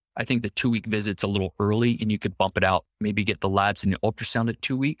resources, I think the 2-week visit's a little early, and you could bump it out, maybe get the labs and the ultrasound at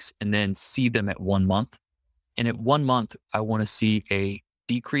 2 weeks and then see them at 1 month. And at 1 month, I want to see a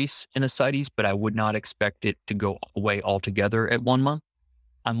decrease in ascites, but I would not expect it to go away altogether at 1 month.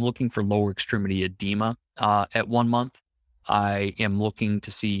 I'm looking for lower extremity edema at 1 month. I am looking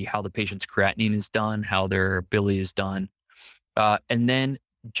to see how the patient's creatinine is done, how their bili is done. And then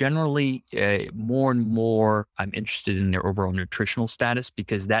generally, more and more, I'm interested in their overall nutritional status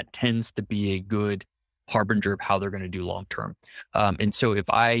because that tends to be a good harbinger of how they're going to do long term. And so if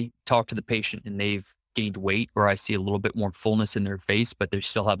I talk to the patient and they've gained weight, or I see a little bit more fullness in their face, but they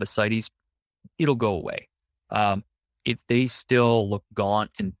still have ascites, it'll go away. If they still look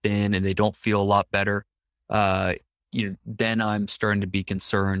gaunt and thin and they don't feel a lot better, then I'm starting to be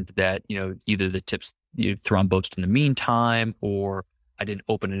concerned that, either the tips thrombosed in the meantime, or I didn't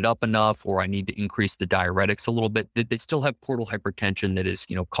open it up enough, or I need to increase the diuretics a little bit. They still have portal hypertension that is,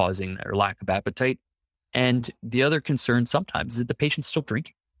 causing their lack of appetite. And the other concern sometimes is that the patient's still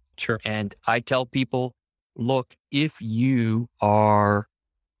drinking. Sure. And I tell people, look, if you are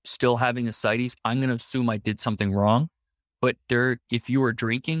still having ascites, I'm going to assume I did something wrong. But if you are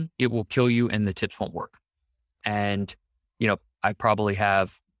drinking, it will kill you and the tips won't work. And, I probably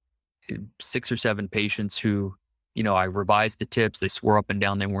have 6 or 7 patients who, I revised the tips. They swore up and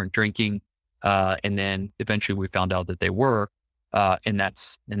down they weren't drinking. And then eventually we found out that they were. And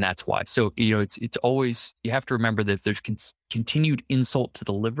that's why. So, it's always, you have to remember that if there's continued insult to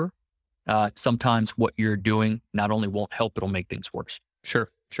the liver, sometimes what you're doing not only won't help, it'll make things worse. Sure.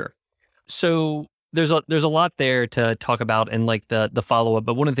 So there's a lot there to talk about and like the follow-up.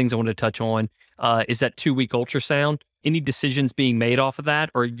 But one of the things I wanted to touch on is that 2-week ultrasound. Any decisions being made off of that,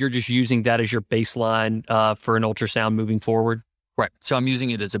 or you're just using that as your baseline for an ultrasound moving forward? Right. So I'm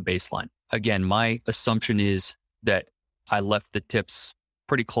using it as a baseline. Again, my assumption is that I left the tips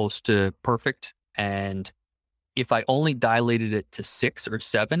pretty close to perfect. And if I only dilated it to 6 or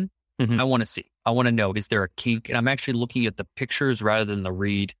 7, I want to see. I want to know, is there a kink? And I'm actually looking at the pictures rather than the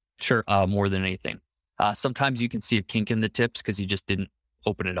read. Sure. More than anything. Sometimes you can see a kink in the tips because you just didn't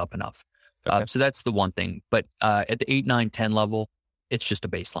open it up enough. Okay. So that's the one thing. But at the 8, 9, 10 level, it's just a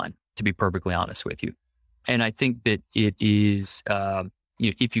baseline, to be perfectly honest with you. And I think that it is,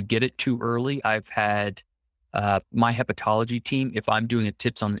 if you get it too early, I've had my hepatology team, if I'm doing a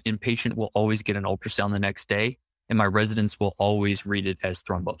tips on an inpatient, will always get an ultrasound the next day. And my residents will always read it as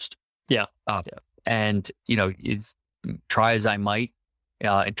thrombosed. Yeah. And, try as I might,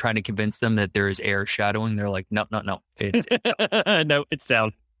 and trying to convince them that there is air shadowing, they're like, no. It's no, it's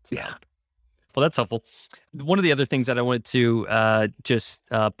down. yeah. Well, that's helpful. One of the other things that I wanted to just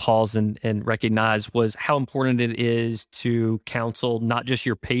pause and recognize was how important it is to counsel not just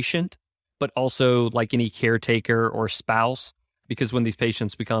your patient, but also like any caretaker or spouse. Because when these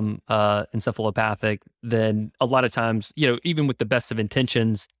patients become encephalopathic, then a lot of times, even with the best of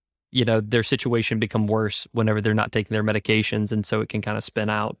intentions, their situation become worse whenever they're not taking their medications. And so it can kind of spin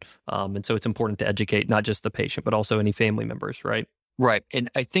out. And so it's important to educate not just the patient, but also any family members, right? Right. And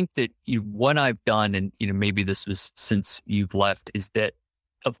I think that what I've done, and maybe this was since you've left, is that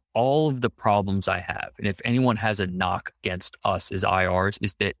of all of the problems I have, and if anyone has a knock against us as IRs,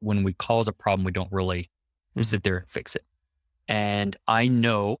 is that when we cause a problem, we don't really sit there and fix it. And I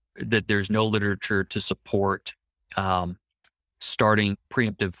know that there's no literature to support starting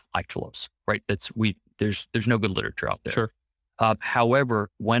preemptive lactulose, right? There's no good literature out there. Sure. However,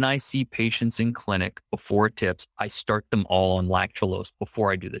 when I see patients in clinic before tips, I start them all on lactulose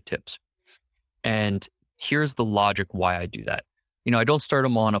before I do the tips. And here's the logic why I do that. I don't start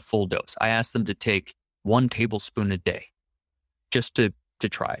them on a full dose. I ask them to take 1 tablespoon a day just to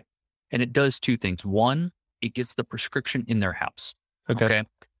try it. And it does 2 things. 1, it gets the prescription in their house. Okay.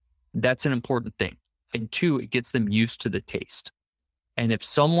 That's an important thing. And 2, it gets them used to the taste. And if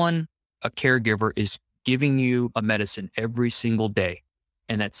someone, a caregiver, is giving you a medicine every single day,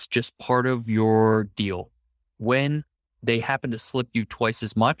 and that's just part of your deal, when they happen to slip you twice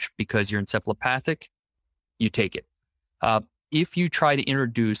as much because you're encephalopathic, you take it. If you try to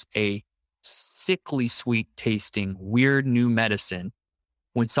introduce a sickly sweet tasting, weird new medicine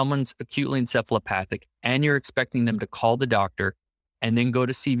when someone's acutely encephalopathic and you're expecting them to call the doctor and then go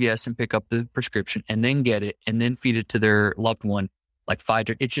to CVS and pick up the prescription and then get it and then feed it to their loved one, like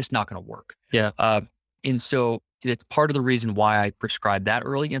Pfizer, it's just not going to work. Yeah. And so it's part of the reason why I prescribe that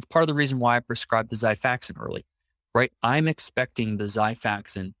early. And it's part of the reason why I prescribe the Xifaxan early, right? I'm expecting the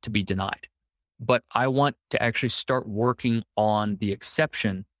Xifaxan to be denied, but I want to actually start working on the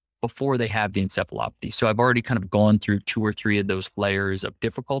exception before they have the encephalopathy. So I've already kind of gone through 2 or 3 of those layers of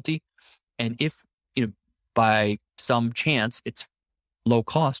difficulty. And if, by some chance it's low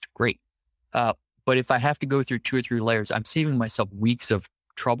cost, great. But if I have to go through 2 or 3 layers, I'm saving myself weeks of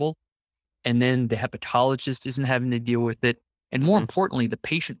trouble. And then the hepatologist isn't having to deal with it. And more importantly, the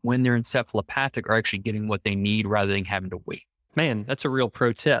patient, when they're encephalopathic, are actually getting what they need rather than having to wait. Man, that's a real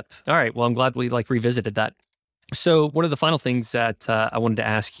pro tip. All right. Well, I'm glad we revisited that. So one of the final things that I wanted to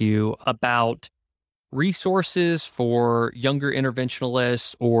ask you about resources for younger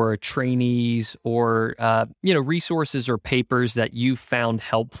interventionalists or trainees or, resources or papers that you found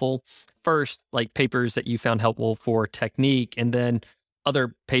helpful? First, like papers that you found helpful for technique, and then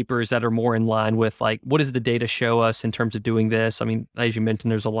other papers that are more in line with like, what does the data show us in terms of doing this? I mean, as you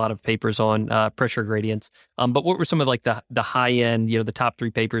mentioned, there's a lot of papers on pressure gradients. But what were some of like the high end, the top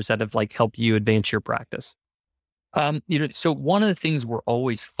 3 papers that have like helped you advance your practice? So one of the things we're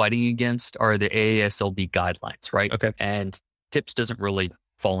always fighting against are the AASLD guidelines, right? Okay. And TIPS doesn't really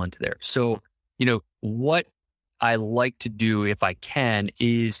fall into there. So, what I like to do if I can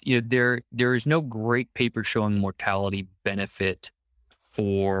is, there is no great paper showing mortality benefit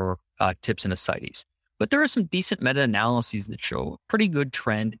for TIPS and ascites. But there are some decent meta-analyses that show a pretty good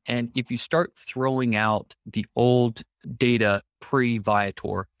trend. And if you start throwing out the old data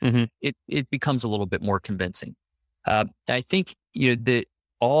pre-Viator, it becomes a little bit more convincing. I think, that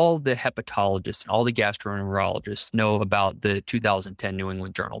all the hepatologists and all the gastroenterologists know about the 2010 New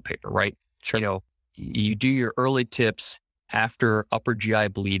England Journal paper, right? Sure. You do your early TIPS after upper GI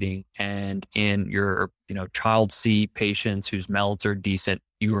bleeding, and in your, child C patients whose MELDs are decent,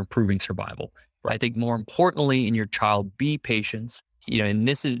 you are improving survival. Right. I think more importantly, in your child B patients, and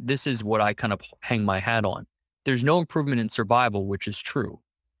this is what I kind of hang my hat on. There's no improvement in survival, which is true.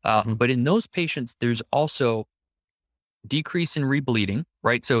 But in those patients, there's also decrease in rebleeding,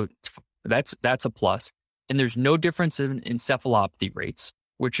 right? So that's a plus. And there's no difference in encephalopathy rates,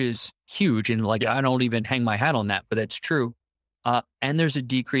 which is huge. And like, I don't even hang my hat on that, but that's true. And there's a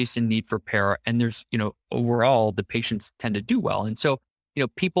decrease in need for para. And there's, overall, the patients tend to do well. And so,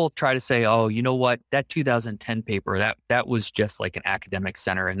 people try to say, oh, you know what, that 2010 paper, that was just like an academic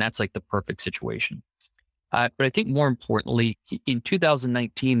center. And that's like the perfect situation. But I think more importantly, in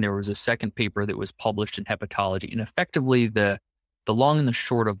 2019, there was a second paper that was published in Hepatology. And effectively, the long and the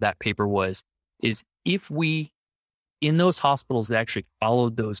short of that paper is if we, in those hospitals that actually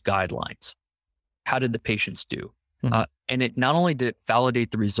followed those guidelines, how did the patients do? And it not only did it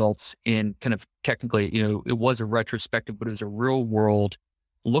validate the results in kind of technically, it was a retrospective, but it was a real world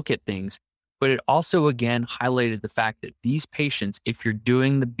look at things. But it also, again, highlighted the fact that these patients, if you're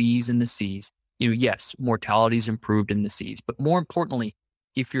doing the Bs and the Cs, yes, mortality is improved in the Cs, but more importantly,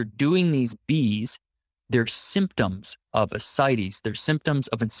 if you're doing these Bs, their symptoms of ascites, their symptoms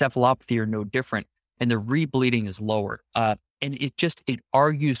of encephalopathy are no different, and the rebleeding is lower. And it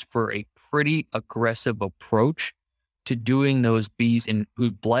argues for a pretty aggressive approach to doing those Bs in who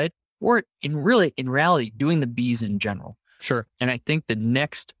bled, or in reality, doing the Bs in general. Sure. And I think the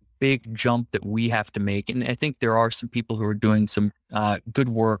next big jump that we have to make, and I think there are some people who are doing some good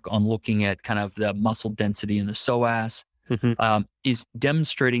work on looking at kind of the muscle density in the psoas, is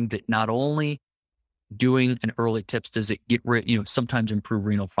demonstrating that not only doing an early TIPS does it get rid, sometimes improve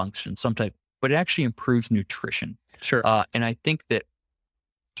renal function, sometimes, but it actually improves nutrition. Sure. And I think that,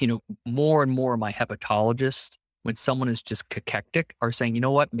 more and more of my hepatologists, when someone is just cachectic, are saying, you know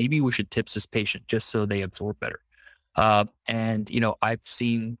what, maybe we should TIPS this patient just so they absorb better. And I've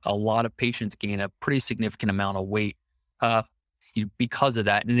seen a lot of patients gain a pretty significant amount of weight because of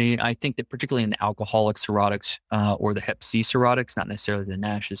that. And I think that particularly in the alcoholic cirrhotics or the Hep C cirrhotics, not necessarily the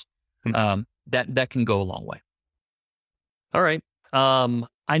NASHs, that can go a long way. All right.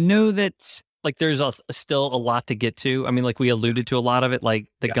 I know that like there's still a lot to get to. I mean, like we alluded to a lot of it, like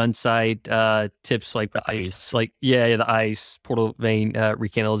the Gunsite TIPS, like the ice, the ice, portal vein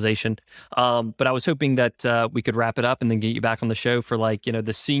recanalization. But I was hoping that we could wrap it up and then get you back on the show for like,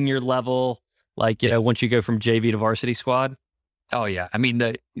 the senior level, like, once you go from JV to varsity squad. Oh yeah. I mean,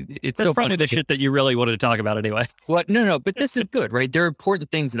 it's That's so probably the shit that you really wanted to talk about anyway. What? No, but this is good, right? There are important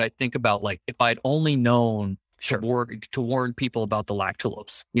things that I think about, like if I'd only known to warn people about the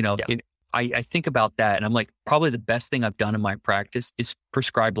lactulose, I think about that and I'm like, probably the best thing I've done in my practice is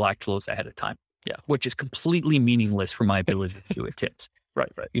prescribe lactulose ahead of time. Yeah. Which is completely meaningless for my ability to do it TIPS. Right.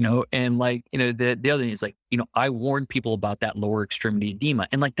 And like, the other thing is like, I warn people about that lower extremity edema,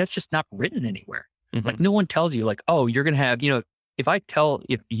 and like, that's just not written anywhere. Like no one tells you like, oh, you're going to have,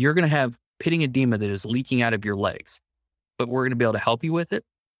 if you're going to have pitting edema that is leaking out of your legs, but we're going to be able to help you with it.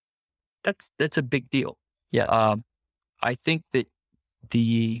 That's a big deal. Yeah. I think that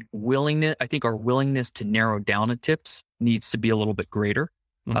our willingness to narrow down a TIPS needs to be a little bit greater.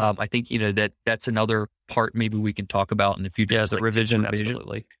 I think, that's another part maybe we can talk about in the future. Yeah, the like revision.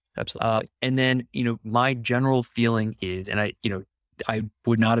 Absolutely. And then, my general feeling is, and I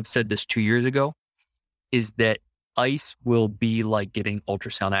would not have said this 2 years ago, is that ice will be like getting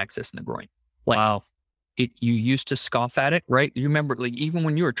ultrasound access in the groin. Like, wow. You used to scoff at it, right? You remember, like, even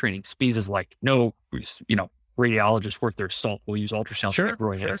when you were training, SPEES is like, no, radiologists worth their salt will use ultrasound for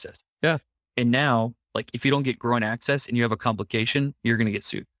groin access. Yeah. And now Like if you don't get groin access and you have a complication, you're going to get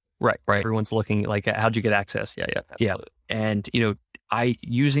sued. Right. Right. Everyone's looking like, how'd you get access? Yeah. Absolutely. And,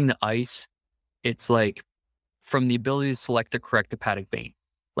 using the ice, it's like from the ability to select the correct hepatic vein,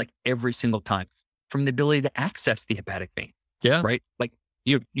 like every single time, from the ability to access the hepatic vein. Yeah. Right. Like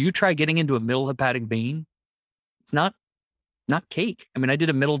you try getting into a middle hepatic vein. It's not cake. I mean, I did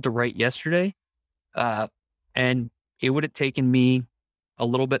a middle to right yesterday, and it would have taken me a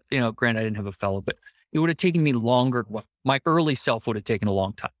little bit, granted I didn't have a fellow, but it would have taken me longer. Well, my early self would have taken a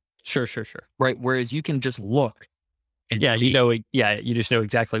long time. Sure. Right. Whereas you can just look. And Yeah. see, You just know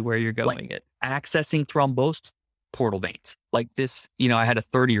exactly where you're going. Like, accessing thrombosed portal veins like this. I had a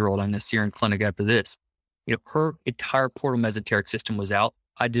 30-year-old on this year in clinic after this. Her entire portal mesenteric system was out.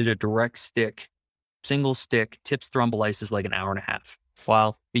 I did a direct stick, single stick, TIPS thrombolysis like an hour and a half.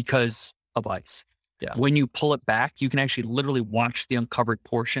 Wow. Because of ice. Yeah. When you pull it back, you can actually literally watch the uncovered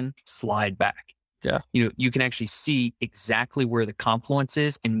portion slide back. Yeah. You can actually see exactly where the confluence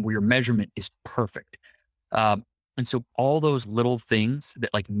is and where your measurement is perfect. And so all those little things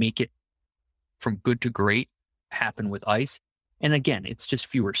that like make it from good to great happen with ice. And again, it's just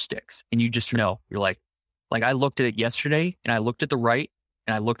fewer sticks. And you just know, you're like I looked at it yesterday and I looked at the right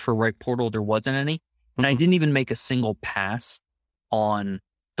and I looked for right portal. There wasn't any. And I didn't even make a single pass on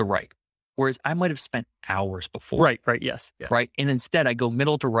the right. Whereas I might have spent hours before. Right. Yes. Right. And instead I go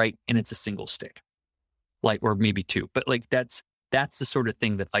middle to right and it's a single stick, or maybe two, but like that's the sort of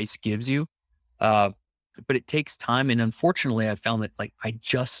thing that ice gives you. But it takes time. And unfortunately I found that like,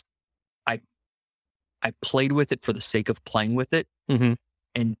 I played with it for the sake of playing with it. Mm-hmm.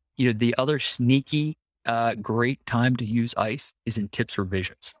 And the other sneaky, great time to use ice is in TIPS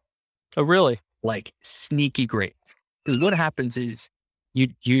revisions. Oh, really? Like sneaky great. Because what happens is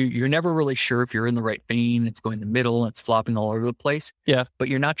you're never really sure if you're in the right vein. It's going in the middle. It's flopping all over the place. Yeah. But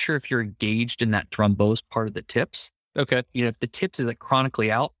you're not sure if you're engaged in that thrombosed part of the TIPS. Okay. If the TIPS is like chronically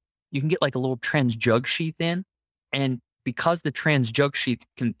out, you can get like a little transjug sheath in. And because the transjug sheath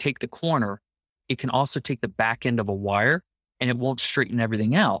can take the corner, it can also take the back end of a wire and it won't straighten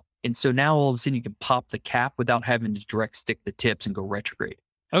everything out. And so now all of a sudden you can pop the cap without having to direct stick the TIPS and go retrograde.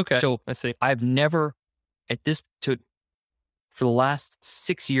 Okay. So I see. I've never for the last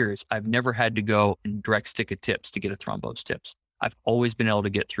 6 years, I've never had to go and direct stick a TIPS to get a thrombosed TIPS. I've always been able to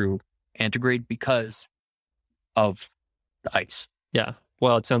get through antegrade because of the ice. Yeah.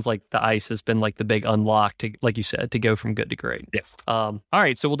 Well, it sounds like the ice has been like the big unlock to, like you said, to go from good to great. Yeah. All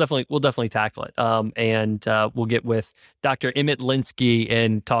right. So we'll definitely tackle it. And we'll get with Dr. Emmett Linsky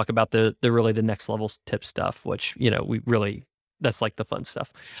and talk about the next level TIP stuff, which, that's like the fun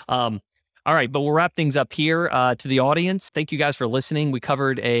stuff. All right. But we'll wrap things up here. To the audience, thank you guys for listening. We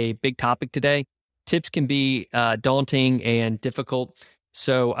covered a big topic today. TIPS can be daunting and difficult.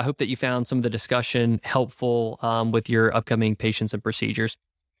 So I hope that you found some of the discussion helpful with your upcoming patients and procedures.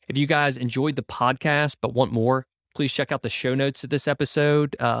 If you guys enjoyed the podcast but want more, please check out the show notes of this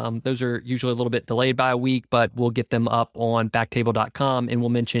episode. Those are usually a little bit delayed by a week, but we'll get them up on backtable.com and we'll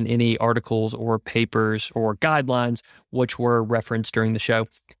mention any articles or papers or guidelines which were referenced during the show.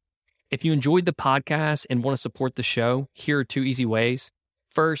 If you enjoyed the podcast and want to support the show, here are 2 easy ways.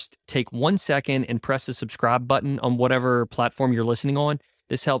 First, take 1 second and press the subscribe button on whatever platform you're listening on.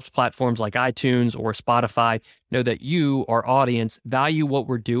 This helps platforms like iTunes or Spotify know that you, our audience, value what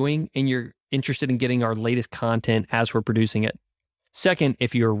we're doing and you're interested in getting our latest content as we're producing it. Second,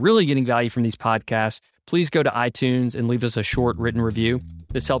 if you're really getting value from these podcasts, please go to iTunes and leave us a short written review.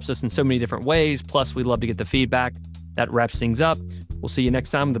 This helps us in so many different ways. Plus, we'd love to get the feedback. That wraps things up. We'll see you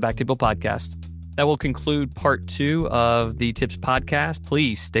next time on the Backtable Podcast. That will conclude part 2 of the TIPS podcast.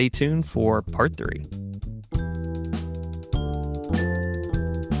 Please stay tuned for part 3.